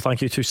August. Well,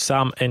 thank you to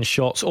Sam in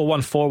Shots.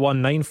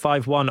 0141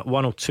 951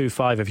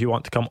 1025 if you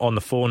want to come on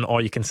the phone,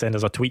 or you can send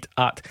us a tweet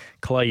at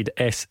Clyde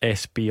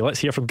SSB. Let's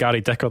hear from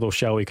Gary Dicker though,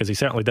 shall we? Because he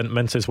certainly didn't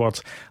mince his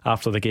words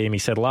after the game. He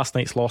said last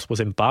night's loss was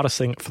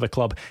embarrassing for the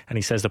club, and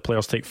he says the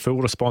players take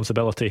full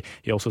responsibility.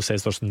 He also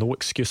says there's no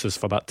excuses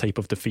for that type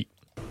of defeat.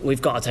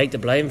 We've got to take the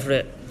blame for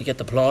it. You get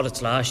the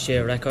plaudits last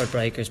year, record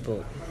breakers,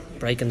 but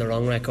breaking the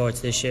wrong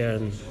records this year,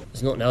 and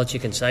there's nothing else you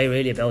can say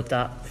really about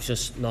that. It's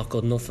just not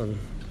good enough, and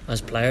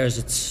as players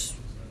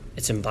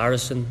it's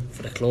embarrassing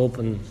for the club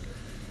and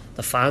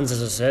the fans.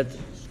 As I said,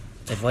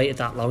 they've waited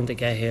that long to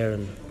get here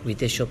and we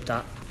dish up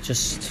that.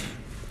 Just,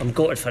 I'm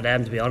gutted for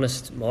them, to be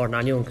honest, more than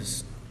anyone,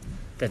 because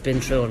they've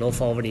been through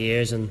enough over the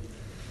years, and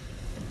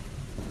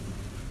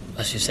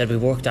as you said, we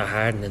worked that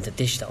hard, and then to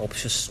dish that up,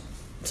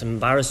 it's an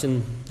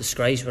embarrassing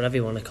disgrace, whatever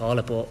you want to call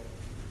it, but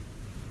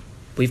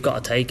we've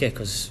got to take it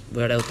because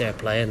we're out there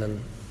playing,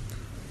 and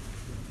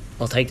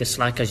I'll take the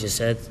slack, as you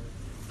said,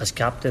 as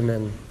captain,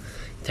 and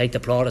take the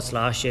plaudits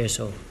last year,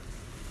 so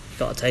you've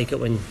got to take it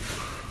when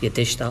you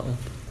dish that up.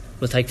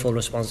 We'll take full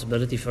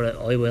responsibility for it.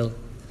 I will.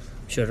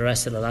 I'm sure the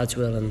rest of the lads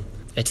will, and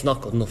it's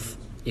not good enough.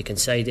 You can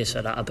say this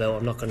or that about it.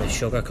 I'm not going to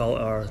sugarcoat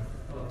it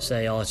or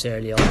say, oh, it's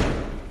early on.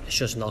 It's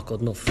just not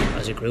good enough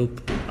as a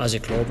group, as a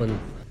club, and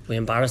we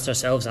embarrassed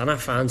ourselves and our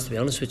fans, to be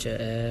honest with you.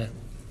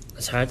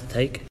 It's hard to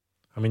take.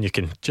 I mean, you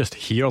can just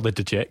hear the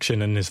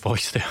dejection in his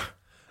voice there.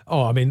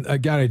 Oh, I mean,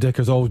 Gary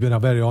Dicker's always been a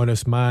very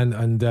honest man,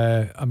 and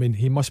I mean,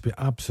 he must be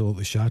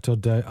absolutely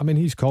shattered. I mean,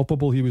 he's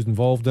culpable. He was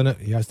involved in it.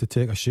 He has to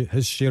take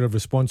his share of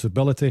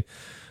responsibility.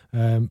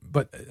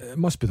 But it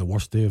must be the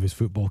worst day of his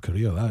football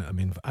career, that. I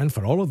mean, and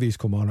for all of these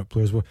Kilmarnock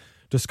players. We're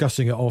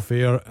discussing it off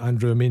air,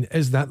 Andrew. I mean,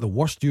 is that the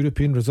worst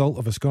European result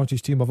of a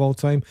Scottish team of all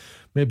time?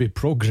 Maybe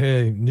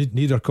Progrès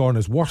Niederkorn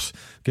is worse,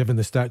 given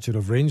the stature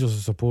of Rangers, I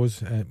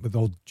suppose, with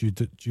all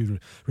due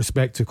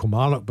respect to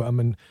Kilmarnock. But I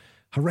mean,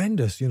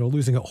 horrendous,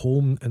 losing at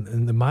home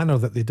in the manner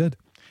that they did.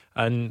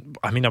 And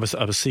I mean, I was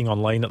seeing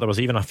online that there was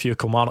even a few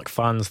Kilmarnock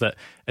fans that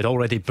had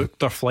already booked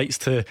their flights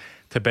to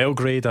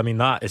Belgrade. I mean,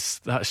 that's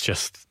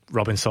just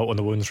rubbing salt on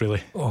the wounds,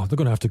 really. Oh, they're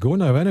going to have to go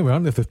now anyway,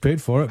 aren't they, if they've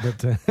paid for it?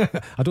 But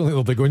I don't think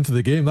they'll be going to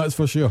the game, that's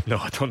for sure. No,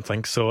 I don't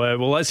think so.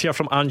 Well, let's hear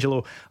from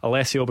Angelo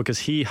Alessio, because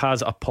he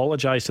has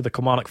apologised to the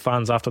Kilmarnock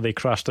fans after they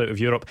crashed out of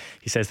Europe.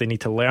 He says they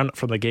need to learn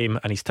from the game,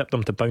 and he's tipped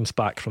them to bounce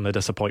back from the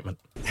disappointment.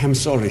 I'm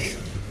sorry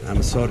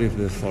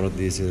for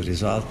this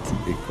result,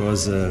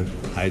 because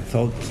I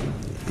thought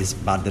it's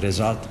bad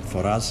result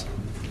for us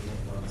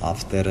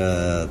after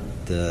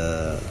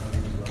the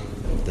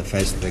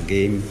first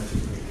game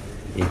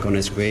in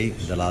Conesque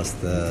the last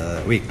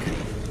week.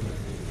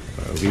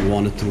 We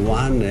won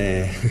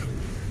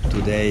 2-1.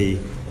 Today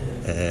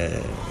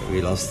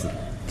we lost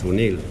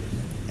 2-0.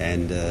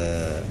 And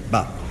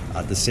but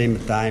at the same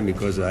time,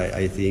 because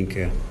I think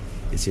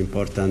it's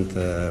important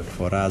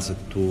for us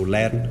to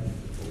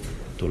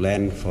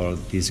learn for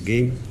this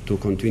game, to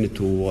continue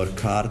to work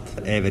hard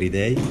every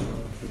day.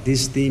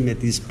 This team and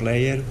this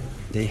player,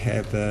 they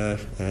have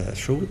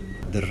shown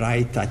the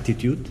right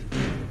attitude,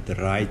 the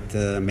right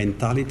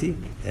mentality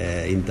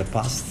in the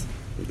past.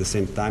 At the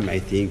same time, I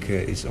think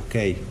it's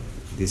okay.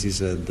 This is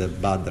the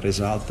bad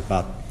result,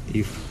 but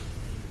if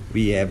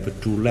we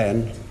have to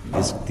learn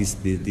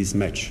this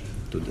match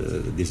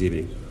this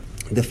evening.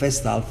 The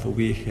first half,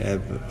 we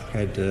have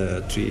had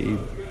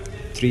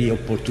three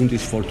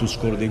opportunities to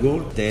score the goal.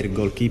 Their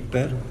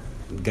goalkeeper,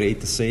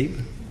 great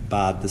save.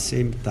 But at the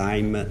same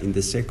time, in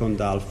the second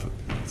half,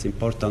 it's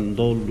important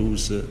don't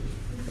lose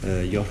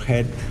your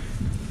head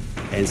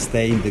and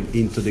stay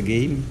into the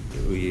game.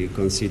 We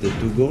conceded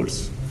 2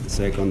 goals, the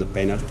second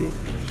penalty.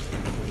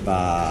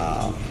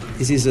 But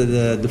this is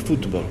the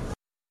football.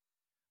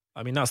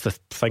 I mean, that's the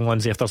thing,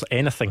 Lindsay. If there's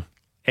anything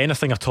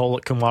at all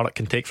that Kilmarnock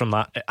can take from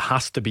that, it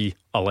has to be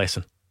a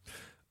lesson.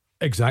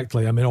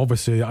 Exactly. I mean,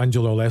 obviously,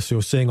 Angelo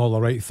Alessio saying all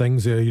the right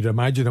things there. You'd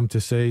imagine him to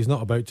say. He's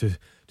not about to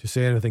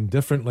say anything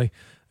differently.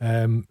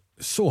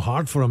 So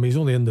hard for him. He's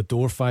only in the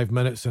door 5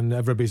 minutes and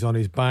everybody's on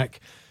his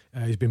back.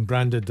 He's been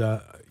branded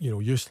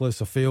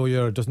useless, a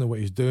failure, doesn't know what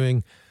he's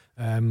doing.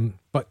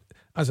 But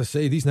As I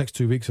say, these next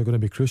 2 weeks are going to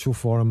be crucial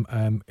for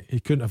him. He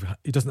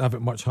doesn't have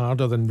it much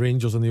harder than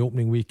Rangers on the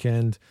opening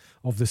weekend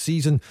of the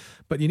season,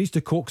 but he needs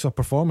to coax a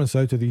performance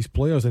out of these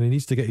players, and he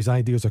needs to get his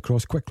ideas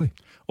across quickly.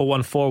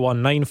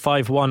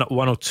 0141951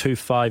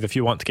 1025 if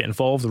you want to get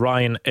involved.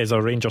 Ryan is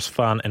a Rangers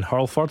fan in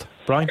Hurlford.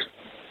 Brian?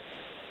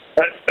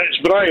 It's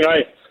Brian,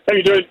 aye. How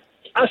you doing?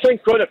 I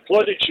think Conor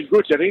Clodic should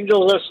go to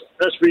Rangers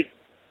this week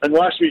and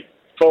last week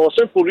for a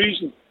simple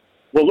reason.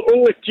 We're the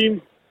only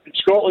team in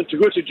Scotland to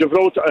go to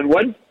Gibraltar and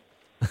win.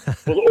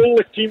 We're the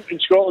only team in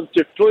Scotland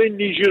to play in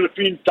these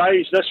European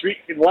ties this week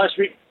and last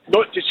week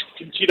not to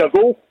concede a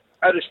goal,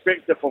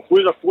 irrespective of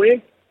who they're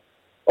playing.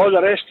 All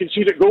the rest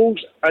conceded goals,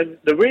 and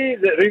the way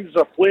that Rangers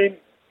are playing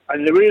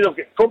and the way they've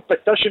got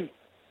competition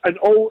in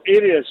all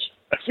areas,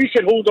 if we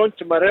can hold on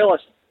to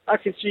Morelos, I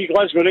can see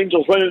Glasgow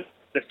Rangers winning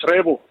the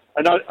treble.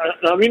 And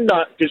I mean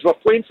that because we're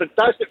playing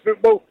fantastic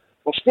football,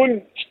 we're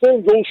scoring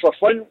goals for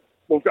fun,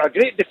 we've got a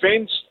great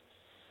defence,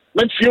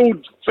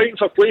 midfield fighting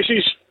for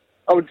places.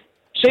 I would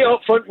say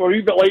up front we're a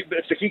wee bit light, but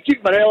if they can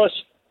keep Morelos,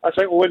 I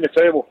think we'll win the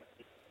treble.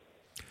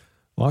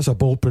 Well, that's a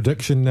bold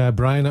prediction,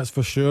 Brian, that's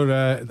for sure.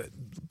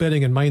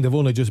 Bearing in mind they've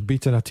only just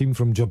beaten a team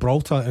from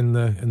Gibraltar in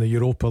the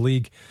Europa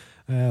League.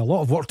 A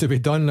lot of work to be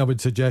done, I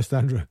would suggest,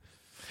 Andrew.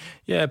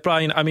 Yeah,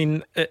 Brian, I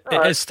mean, it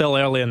is still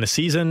early in the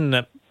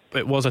season.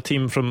 It was a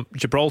team from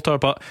Gibraltar,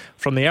 but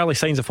from the early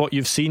signs of what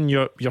you've seen,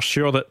 you're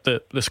sure that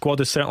the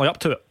squad is certainly up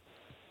to it?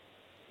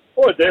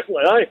 Oh,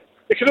 definitely, aye.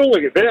 It can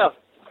only get better.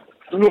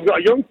 And we've got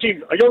a young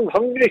team, a young,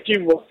 hungry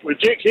team with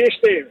Jake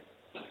Hastie,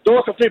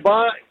 Doherty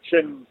back,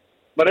 and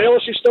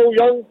Morelos is still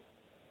young.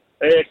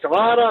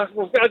 Kamara,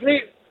 we've got a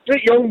great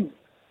young,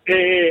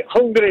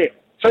 hungry,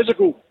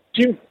 physical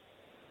team.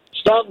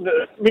 Starting,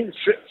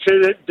 for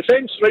the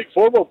defence right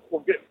forward,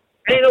 we've got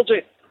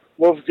energy,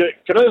 we've got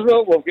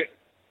charisma, we've got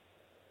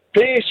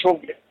pace,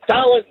 we've got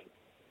talent,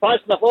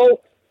 passing the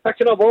ball,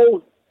 picking a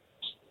ball.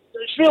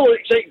 It's really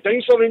exciting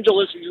times for Rangers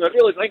this season, I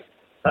really think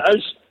it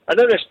is. And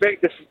in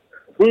respect of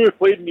who we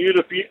played in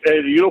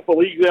the Europa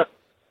League there,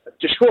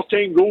 to score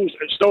 10 goals,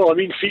 it's still a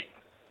mean feat.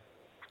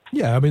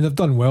 Yeah, I mean, they've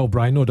done well,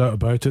 Brian, no doubt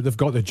about it. They've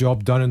got the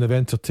job done and they've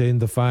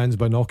entertained the fans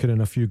by knocking in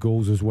a few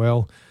goals as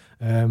well.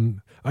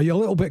 Are you a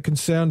little bit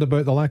concerned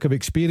about the lack of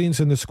experience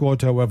in the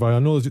squad, however? I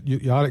know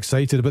you are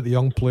excited about the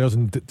young players,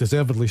 and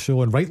deservedly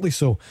so, and rightly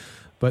so,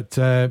 but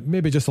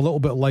maybe just a little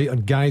bit light on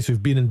guys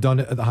who've been and done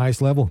it at the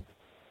highest level.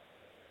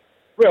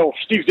 Well,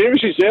 Steve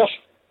Davis is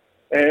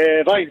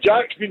there. Ryan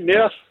Jack's been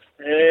there.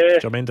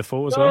 Jermaine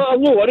Defoe as well.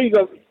 I'm not worried.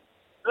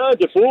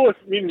 Defoe, I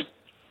mean,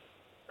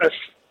 if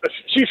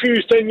he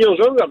was 10 years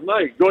younger,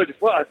 my God,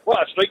 what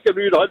a striker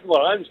we would have had in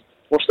our hands.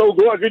 We've still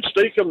got a good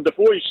striker in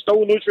Defoe. He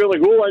still knows where the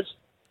goal is.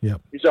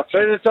 Yep. He's a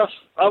predator.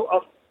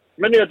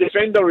 Many a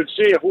defender would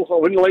say, I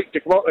wouldn't like to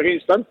come up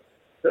against him.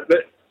 But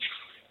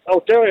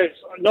I'll tell you,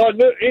 no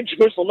age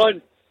goes for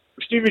none.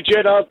 With Stevie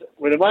Gerrard,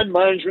 with the man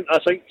management, I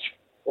think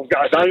we've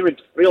got a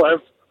diamond. Really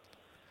have.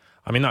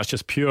 I mean, that's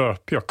just pure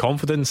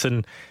confidence,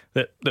 and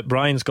that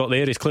Brian's got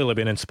there. He's clearly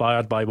been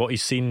inspired by what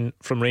he's seen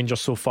from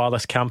Rangers so far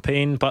this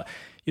campaign. But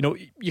you know,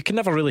 you can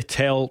never really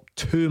tell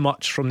too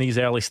much from these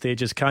early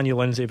stages, can you,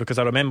 Lindsay? Because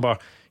I remember,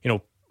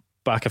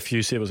 back a few,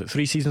 was it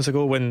 3 seasons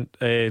ago, when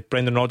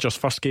Brendan Rodgers'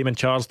 first game in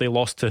charge, they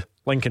lost to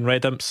Lincoln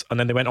Red Imps, and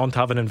then they went on to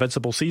have an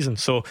invincible season.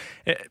 So,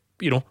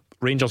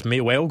 Rangers may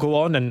well go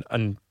on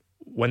and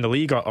win the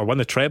league or win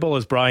the treble,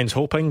 as Brian's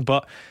hoping,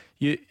 but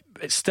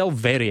it's still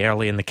very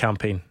early in the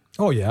campaign.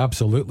 Oh yeah,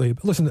 absolutely.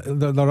 Listen,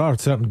 there are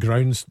certainly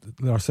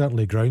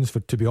grounds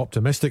to be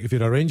optimistic. If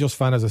you're a Rangers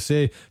fan, as I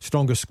say,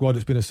 strongest squad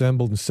that's been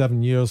assembled in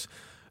 7 years,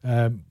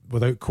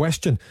 without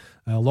question.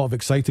 A lot of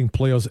exciting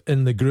players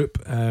in the group.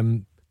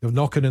 They're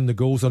knocking in the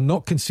goals. They're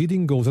not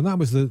conceding goals, and that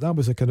was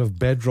the kind of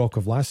bedrock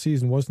of last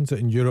season, wasn't it?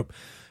 In Europe,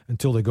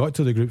 until they got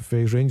to the group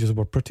phase, Rangers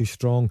were pretty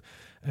strong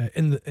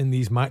in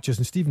these matches,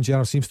 and Steven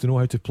Gerrard seems to know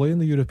how to play in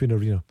the European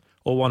arena.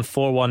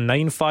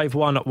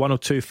 0141951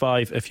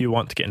 1025 if you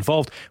want to get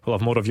involved. We'll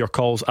have more of your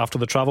calls after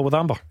the travel with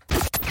Amber.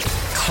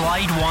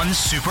 Clyde One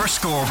Super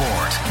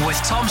Scoreboard with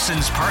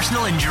Thompson's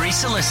personal injury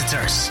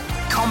solicitors.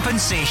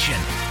 Compensation.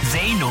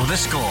 They know the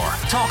score.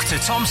 Talk to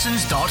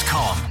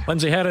Thompsons.com.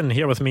 Lindsay Heron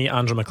here with me,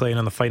 Andrew McLean,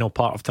 in the final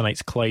part of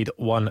tonight's Clyde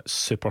One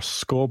Super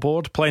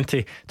Scoreboard.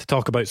 Plenty to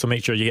talk about, so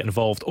make sure you get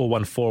involved.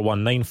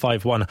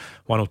 0141951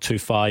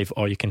 1025,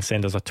 or you can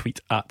send us a tweet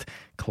at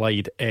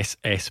Clyde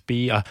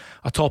SSB.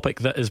 A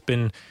topic that has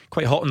been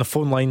quite hot on the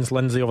phone lines,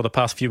 Lindsay, over the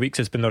past few weeks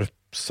has been their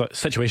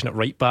situation at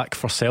right back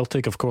for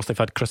Celtic. Of course, they've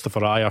had Christopher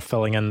Ajer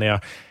filling in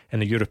there in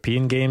the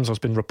European games. There's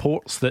been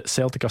reports that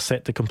Celtic are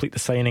set to complete the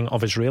signing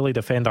of Israeli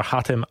defender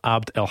Hatem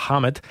Abd El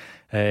Hamid.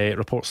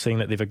 Reports saying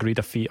that they've agreed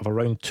a fee of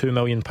around £2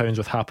 million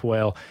with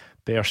Hapoel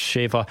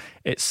Beersheva.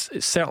 It's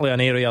certainly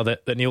an area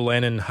that Neil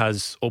Lennon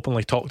has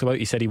openly talked about.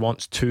 He said he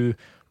wants 2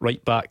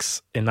 right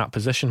backs in that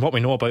position. What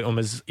we know about him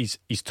is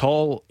he's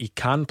tall, he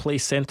can play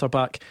centre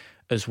back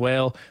as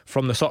well.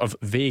 From the sort of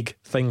vague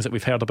things that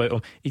we've heard about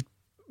him, he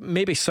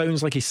maybe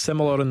sounds like he's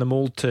similar in the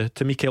mould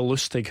to Mikael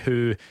Lustig,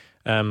 who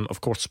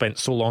of course spent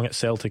so long at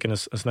Celtic and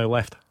has now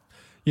left.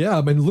 Yeah,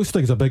 I mean,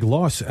 Lustig's a big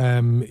loss.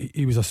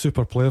 He was a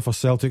super player for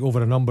Celtic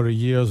over a number of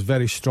years,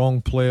 very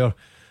strong player.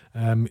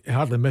 He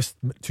hardly missed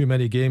too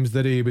many games,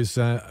 did he? He was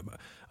a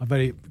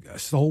very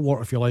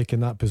stalwart, if you like, in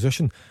that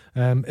position.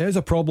 It is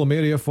a problem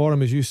area for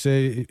him, as you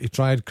say. He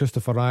tried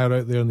Christopher Ryer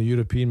out there in the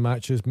European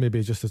matches,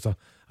 maybe just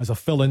as a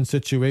fill-in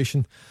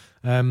situation.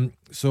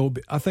 So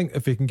I think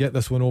if he can get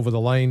this one over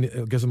the line,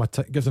 it gives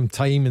him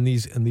time in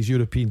these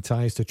European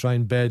ties to try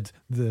and bed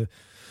the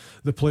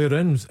player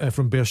in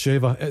from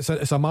Beersheva.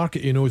 It's a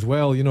market he knows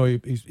well. You know,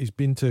 he's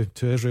been to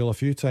Israel a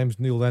few times,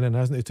 Neil Lennon,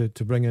 hasn't he,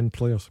 to bring in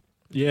players.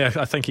 Yeah,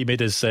 I think he made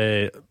his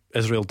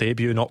Israel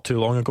debut not too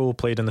long ago,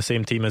 played in the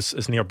same team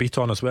as Nir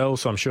Beaton as well,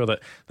 so I'm sure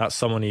that's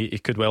someone he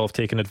could well have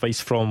taken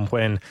advice from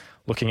when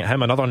looking at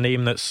him. Another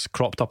name that's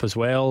cropped up as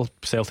well,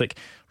 Celtic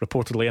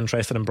reportedly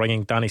interested in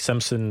bringing Danny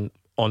Simpson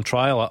on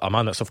trial, a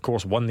man that's of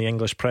course won the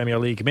English Premier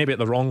League, maybe at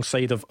the wrong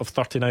side of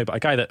 30 now, but a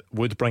guy that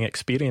would bring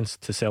experience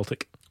to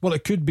Celtic. Well,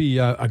 it could be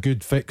a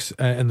good fix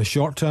in the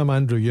short term,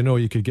 Andrew. You know,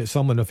 you could get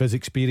someone of his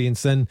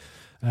experience in.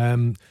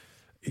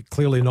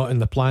 Clearly not in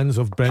the plans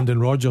of Brendan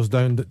Rodgers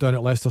down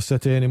at Leicester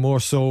City anymore,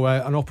 so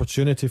an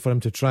opportunity for him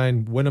to try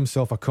and win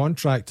himself a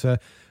contract. So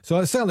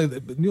certainly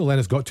Neil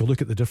Lennon's got to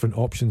look at the different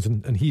options,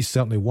 and he's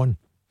certainly one.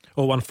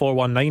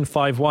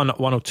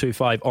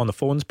 01419511025 on the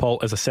phones. Paul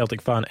is a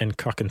Celtic fan in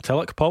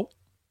Kirkintilloch. Paul?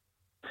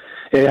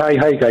 Hi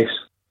guys.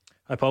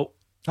 Hi Paul.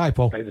 Hi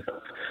Paul.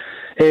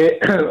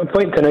 The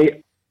point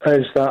tonight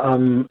is that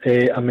I'm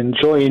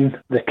enjoying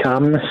the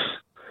calmness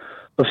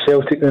of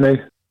Celtic now.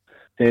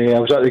 I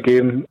was at the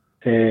game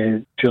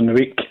during the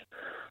week,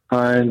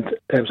 and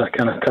it was a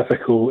kind of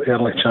typical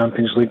early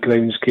Champions League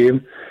grounds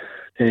game.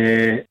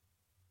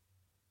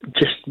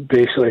 Just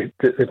basically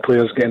the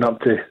players getting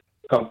up to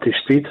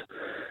speed.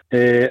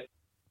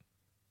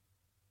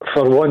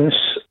 For once,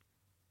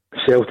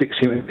 Celtic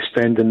seem to be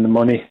spending the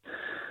money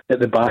at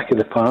the back of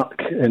the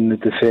park in the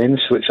defence,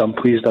 which I'm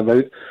pleased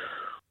about,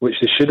 which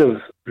they should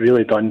have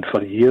really done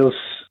for years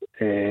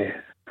in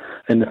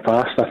the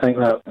past. I think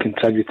that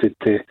contributed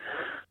to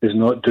is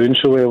not doing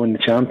so well in the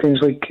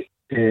Champions League.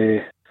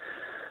 I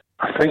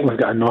think we've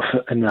got enough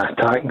in the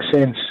attacking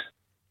sense.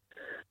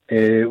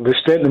 We've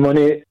spent the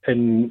money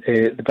in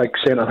the big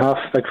centre half,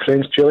 big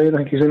French Julian, I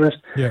think his name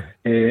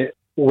is,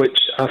 which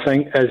I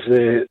think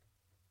is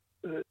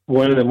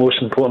one of the most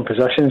important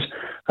positions.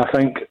 I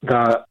think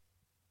that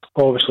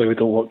obviously we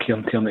don't want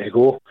Kieran Tierney to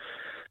go.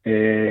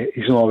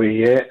 He's not away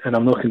yet, and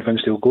I'm not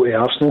convinced he'll go to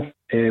Arsenal,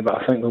 but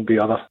I think there'll be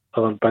other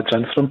bids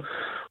in for him.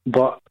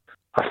 But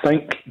I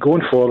think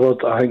going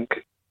forward,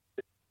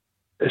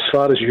 as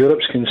far as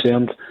Europe's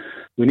concerned,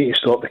 we need to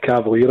stop the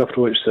cavalier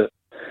approach that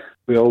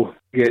we all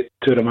get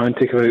too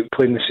romantic about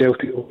playing the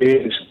Celtic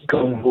way. It's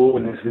gung-ho,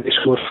 and if they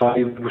score 5,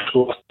 we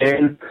score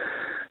 10.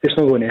 It's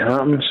not going to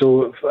happen.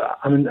 So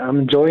I'm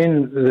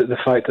enjoying the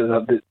fact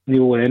that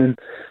Neil Lennon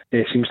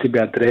seems to be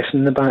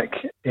addressing the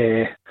back,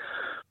 where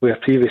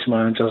previous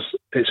managers,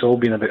 it's all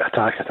been about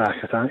attack.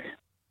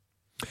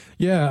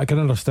 Yeah, I can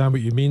understand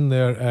what you mean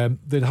there.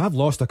 They have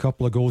lost a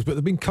couple of goals, but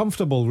they've been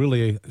comfortable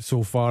really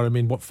so far. I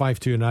mean,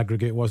 5-2 in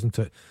aggregate, wasn't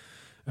it?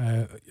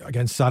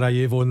 Against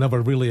Sarajevo, never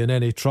really in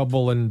any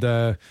trouble, and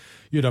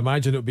you'd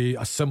imagine it would be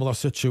a similar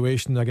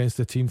situation against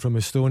the team from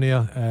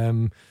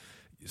Estonia.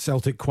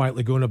 Celtic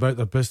quietly going about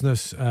their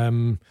business.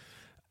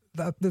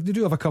 They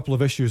do have a couple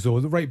of issues though.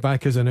 The right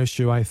back is an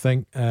issue, I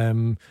think.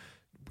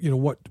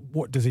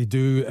 What does he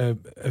do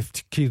if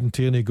Kieran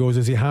Tierney goes?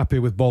 Is he happy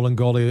with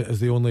Bolingoli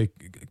as the only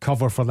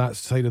cover for that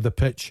side of the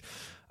pitch?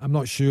 I'm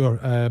not sure,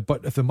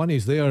 but if the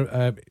money's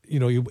there, he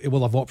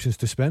will have options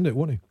to spend it,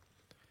 won't he?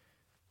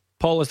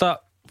 Paul, is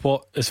that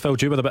what has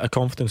filled you with a bit of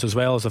confidence as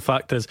well? As the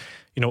fact is,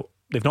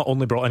 they've not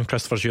only brought in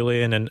Christopher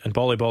Julian and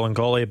Bolly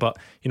Bolingoli, but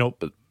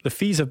the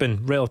fees have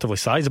been relatively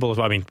sizable as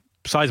well. I mean,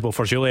 sizable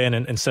for Julian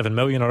and 7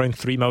 million, around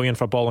 3 million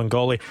for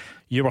Bolingoli.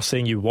 You were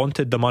saying you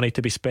wanted the money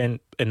to be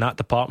spent in that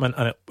department,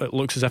 and it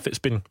looks as if it's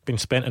been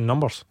spent in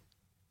numbers.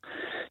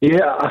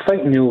 Yeah, I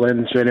think Neil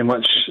Lennon's very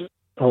much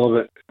all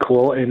about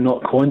quality,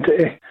 not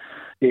quantity.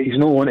 He's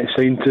not wanting to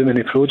sign too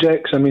many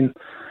projects. I mean,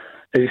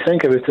 if you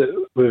think about it,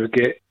 we've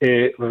got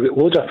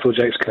loads of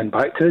projects coming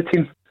back to the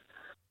team.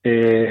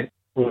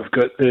 We've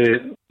got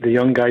the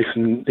young guy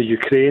from the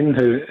Ukraine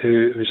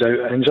who was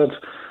out injured.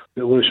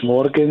 We've got Lewis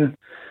Morgan,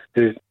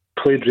 who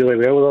played really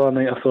well the other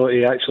night. I thought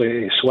he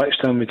actually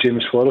switched him with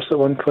James Forrest at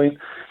one point.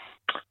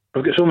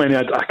 We've got so many,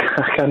 I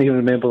can't even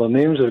remember their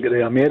names. We've got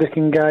the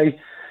American guy.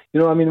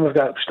 We've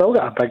still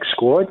got a big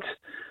squad.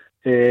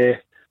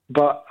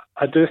 But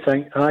I do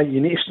think,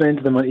 you need to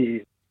spend the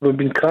money. We've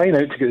been crying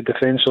out to get the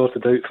defence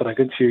sorted out for a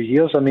good few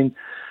years. I mean,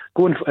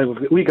 we've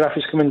got Lee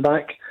Griffiths coming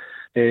back.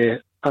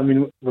 We've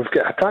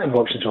got attacking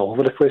options all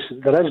over the place.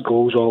 There is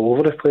goals all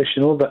over the place,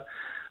 but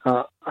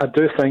I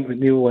do think that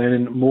Neil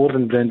Lennon, more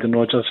than Brendan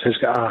Rodgers, has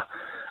got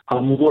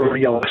a more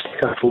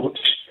realistic approach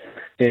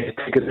to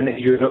get into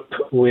Europe,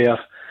 where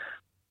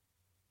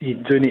you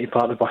do need to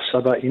park the bus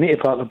a bit. You need to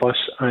park the bus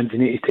and you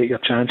need to take your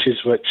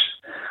chances, which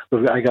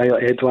we've got a guy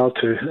like Edouard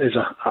who is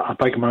a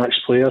big match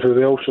player who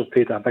we also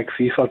paid a big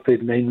fee for,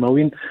 paid 9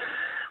 million.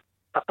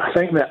 I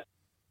think that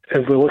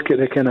if we look at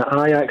the kind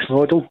of Ajax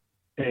model,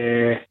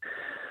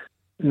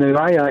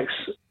 now Ajax,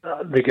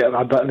 they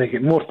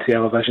get more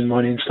television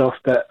money and stuff,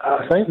 but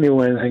I think Neil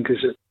Lennon thinks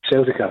that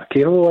Celtic are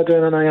capable of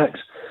doing an Ajax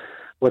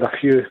with a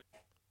few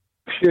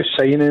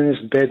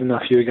signings, bedding a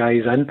few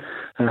guys in,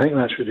 and I think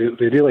that's what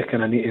they really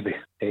kind of need to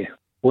be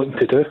looking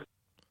to do.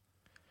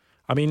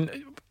 I mean,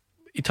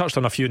 he touched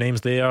on a few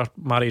names there: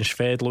 Marian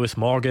Shved, Lewis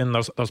Morgan.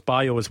 There's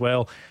Bayo as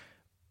well.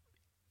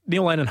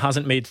 Neil Lennon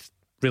hasn't made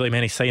really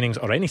many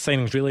signings, or any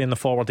signings really, in the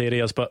forward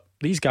areas, but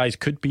these guys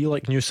could be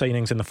like new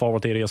signings in the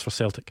forward areas for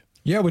Celtic.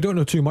 Yeah, we don't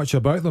know too much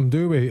about them,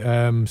 do we?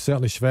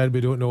 Certainly Shved,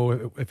 we don't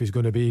know if he's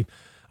going to be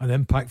an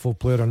impactful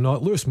player or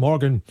not. Lewis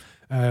Morgan,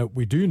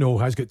 we do know,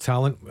 has got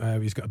talent.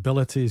 He's got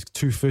ability. He's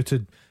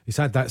 2-footed. He's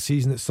had that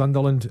season at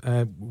Sunderland.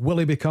 Will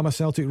he become a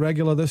Celtic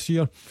regular this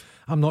year?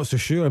 I'm not so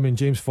sure. I mean,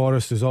 James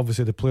Forrest is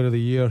obviously the player of the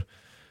year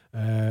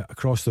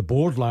across the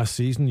board last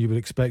season. You would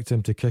expect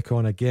him to kick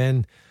on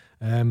again.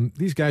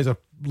 These guys are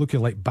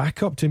looking like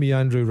backup to me,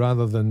 Andrew,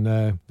 rather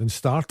than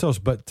starters.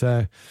 But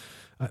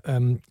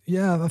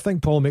yeah, I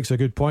think Paul makes a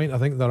good point. I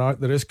think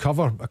there is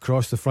cover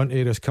across the front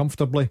areas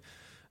comfortably.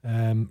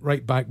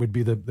 Right back would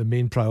be the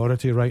main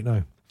priority right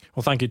now.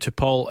 Well, thank you to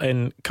Paul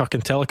in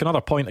Kirkintilloch. Another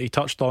point that he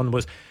touched on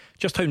was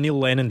just how Neil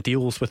Lennon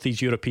deals with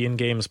these European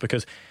games,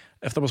 because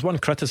if there was one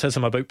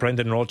criticism about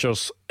Brendan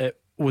Rodgers, it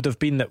would have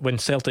been that when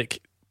Celtic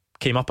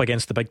came up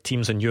against the big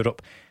teams in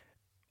Europe,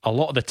 a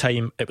lot of the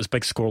time it was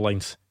big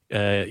scorelines.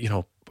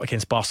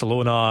 Against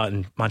Barcelona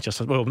and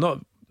Manchester, well,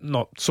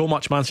 not so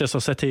much Manchester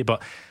City,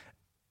 but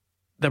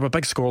there were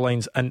big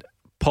scorelines, and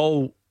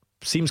Paul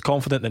seems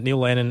confident that Neil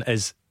Lennon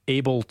is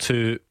able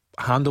to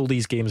handle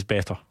these games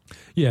better.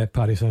 Yeah,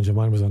 Paris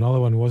Saint-Germain was another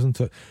one,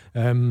 wasn't it?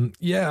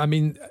 Yeah, I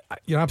mean,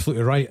 you're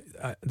absolutely right.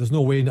 There's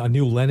no way a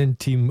Neil Lennon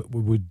team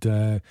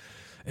would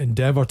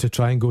endeavour to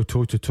try and go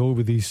toe-to-toe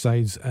with these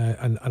sides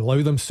and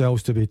allow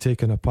themselves to be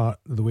taken apart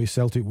the way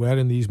Celtic were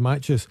in these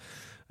matches.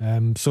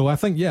 So I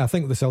think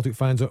the Celtic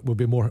fans will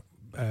be more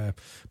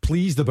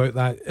pleased about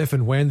that if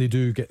and when they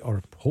do get,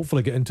 or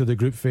hopefully get, into the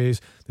group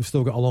phase. They've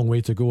still got a long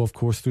way to go, of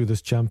course, through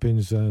this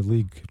Champions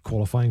League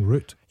qualifying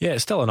route. Yeah,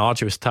 it's still an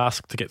arduous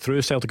task to get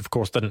through. Celtic, of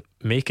course, didn't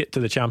make it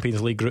to the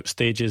Champions League group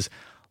stages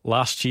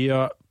last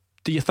year.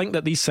 Do you think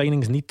that these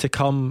signings need to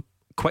come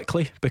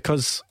quickly?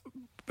 Because,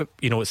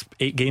 it's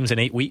 8 games in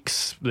 8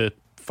 weeks. The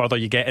further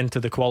you get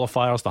into the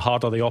qualifiers, the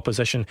harder the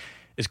opposition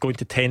is going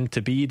to tend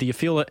to be. Do you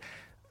feel that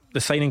the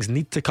signings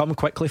need to come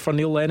quickly for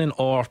Neil Lennon,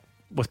 or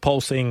with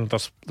Paul saying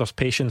there's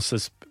patience,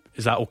 is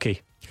that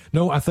okay?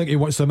 No, I think he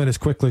wants them in as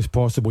quickly as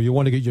possible. You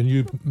want to get your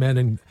new men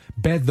in,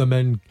 bed them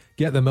in,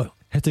 get them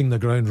hitting the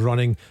ground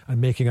running and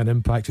making an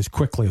impact as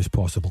quickly as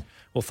possible.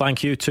 Well,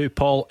 thank you to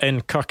Paul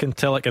in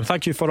Kirkintilloch, and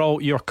thank you for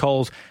all your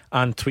calls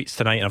and tweets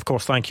tonight. And of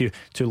course, thank you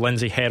to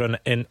Lindsay Heron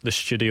in the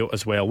studio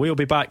as well. We'll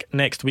be back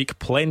next week.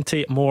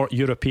 Plenty more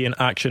European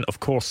action. Of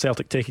course,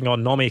 Celtic taking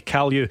on Nome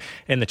Kalju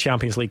in the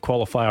Champions League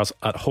qualifiers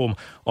at home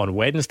on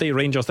Wednesday.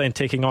 Rangers then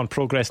taking on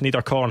Progress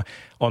Niederkorn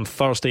on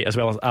Thursday, as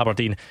well as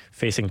Aberdeen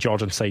facing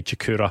Georgianside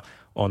Chikura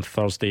on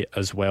Thursday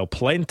as well.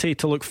 Plenty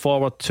to look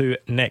forward to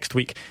next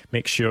week.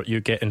 Make sure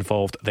you get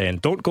involved then.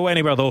 Don't go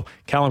anywhere though.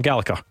 Callum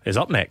Gallagher is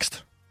up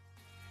next.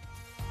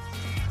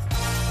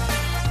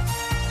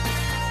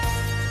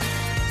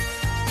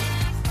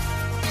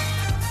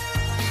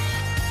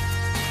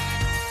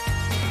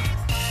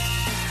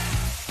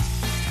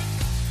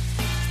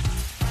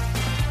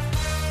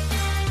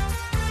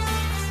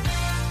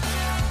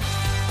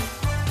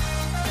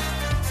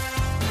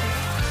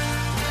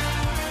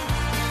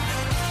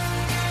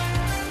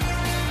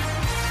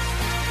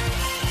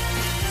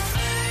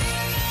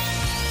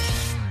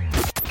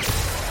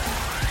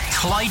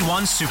 Clyde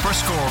One Super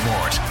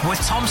Scoreboard with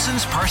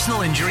Thompson's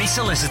personal injury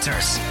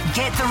solicitors.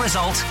 Get the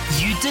result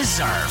you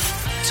deserve.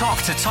 Talk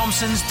to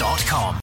Thompsons.com.